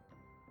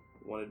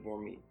 Wanted more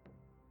meat.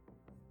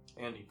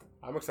 Andy,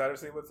 I'm excited to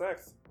see what's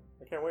next.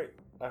 I can't wait.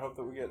 I hope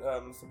that we get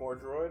some more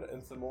droid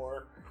and some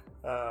more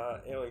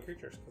alien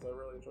creatures, because I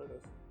really enjoy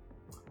this.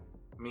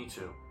 Me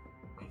too.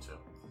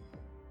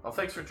 Well,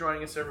 thanks for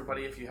joining us,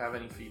 everybody. If you have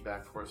any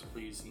feedback for us,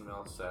 please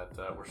email us at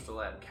we're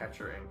still at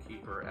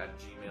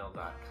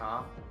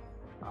catcherandkeeper@gmail.com.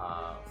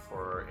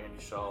 For Andy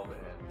Schulb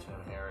and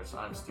Tim Harris,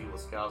 I'm Steve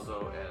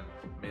Lascalzo, and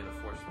may the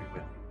force be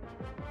with you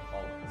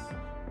always.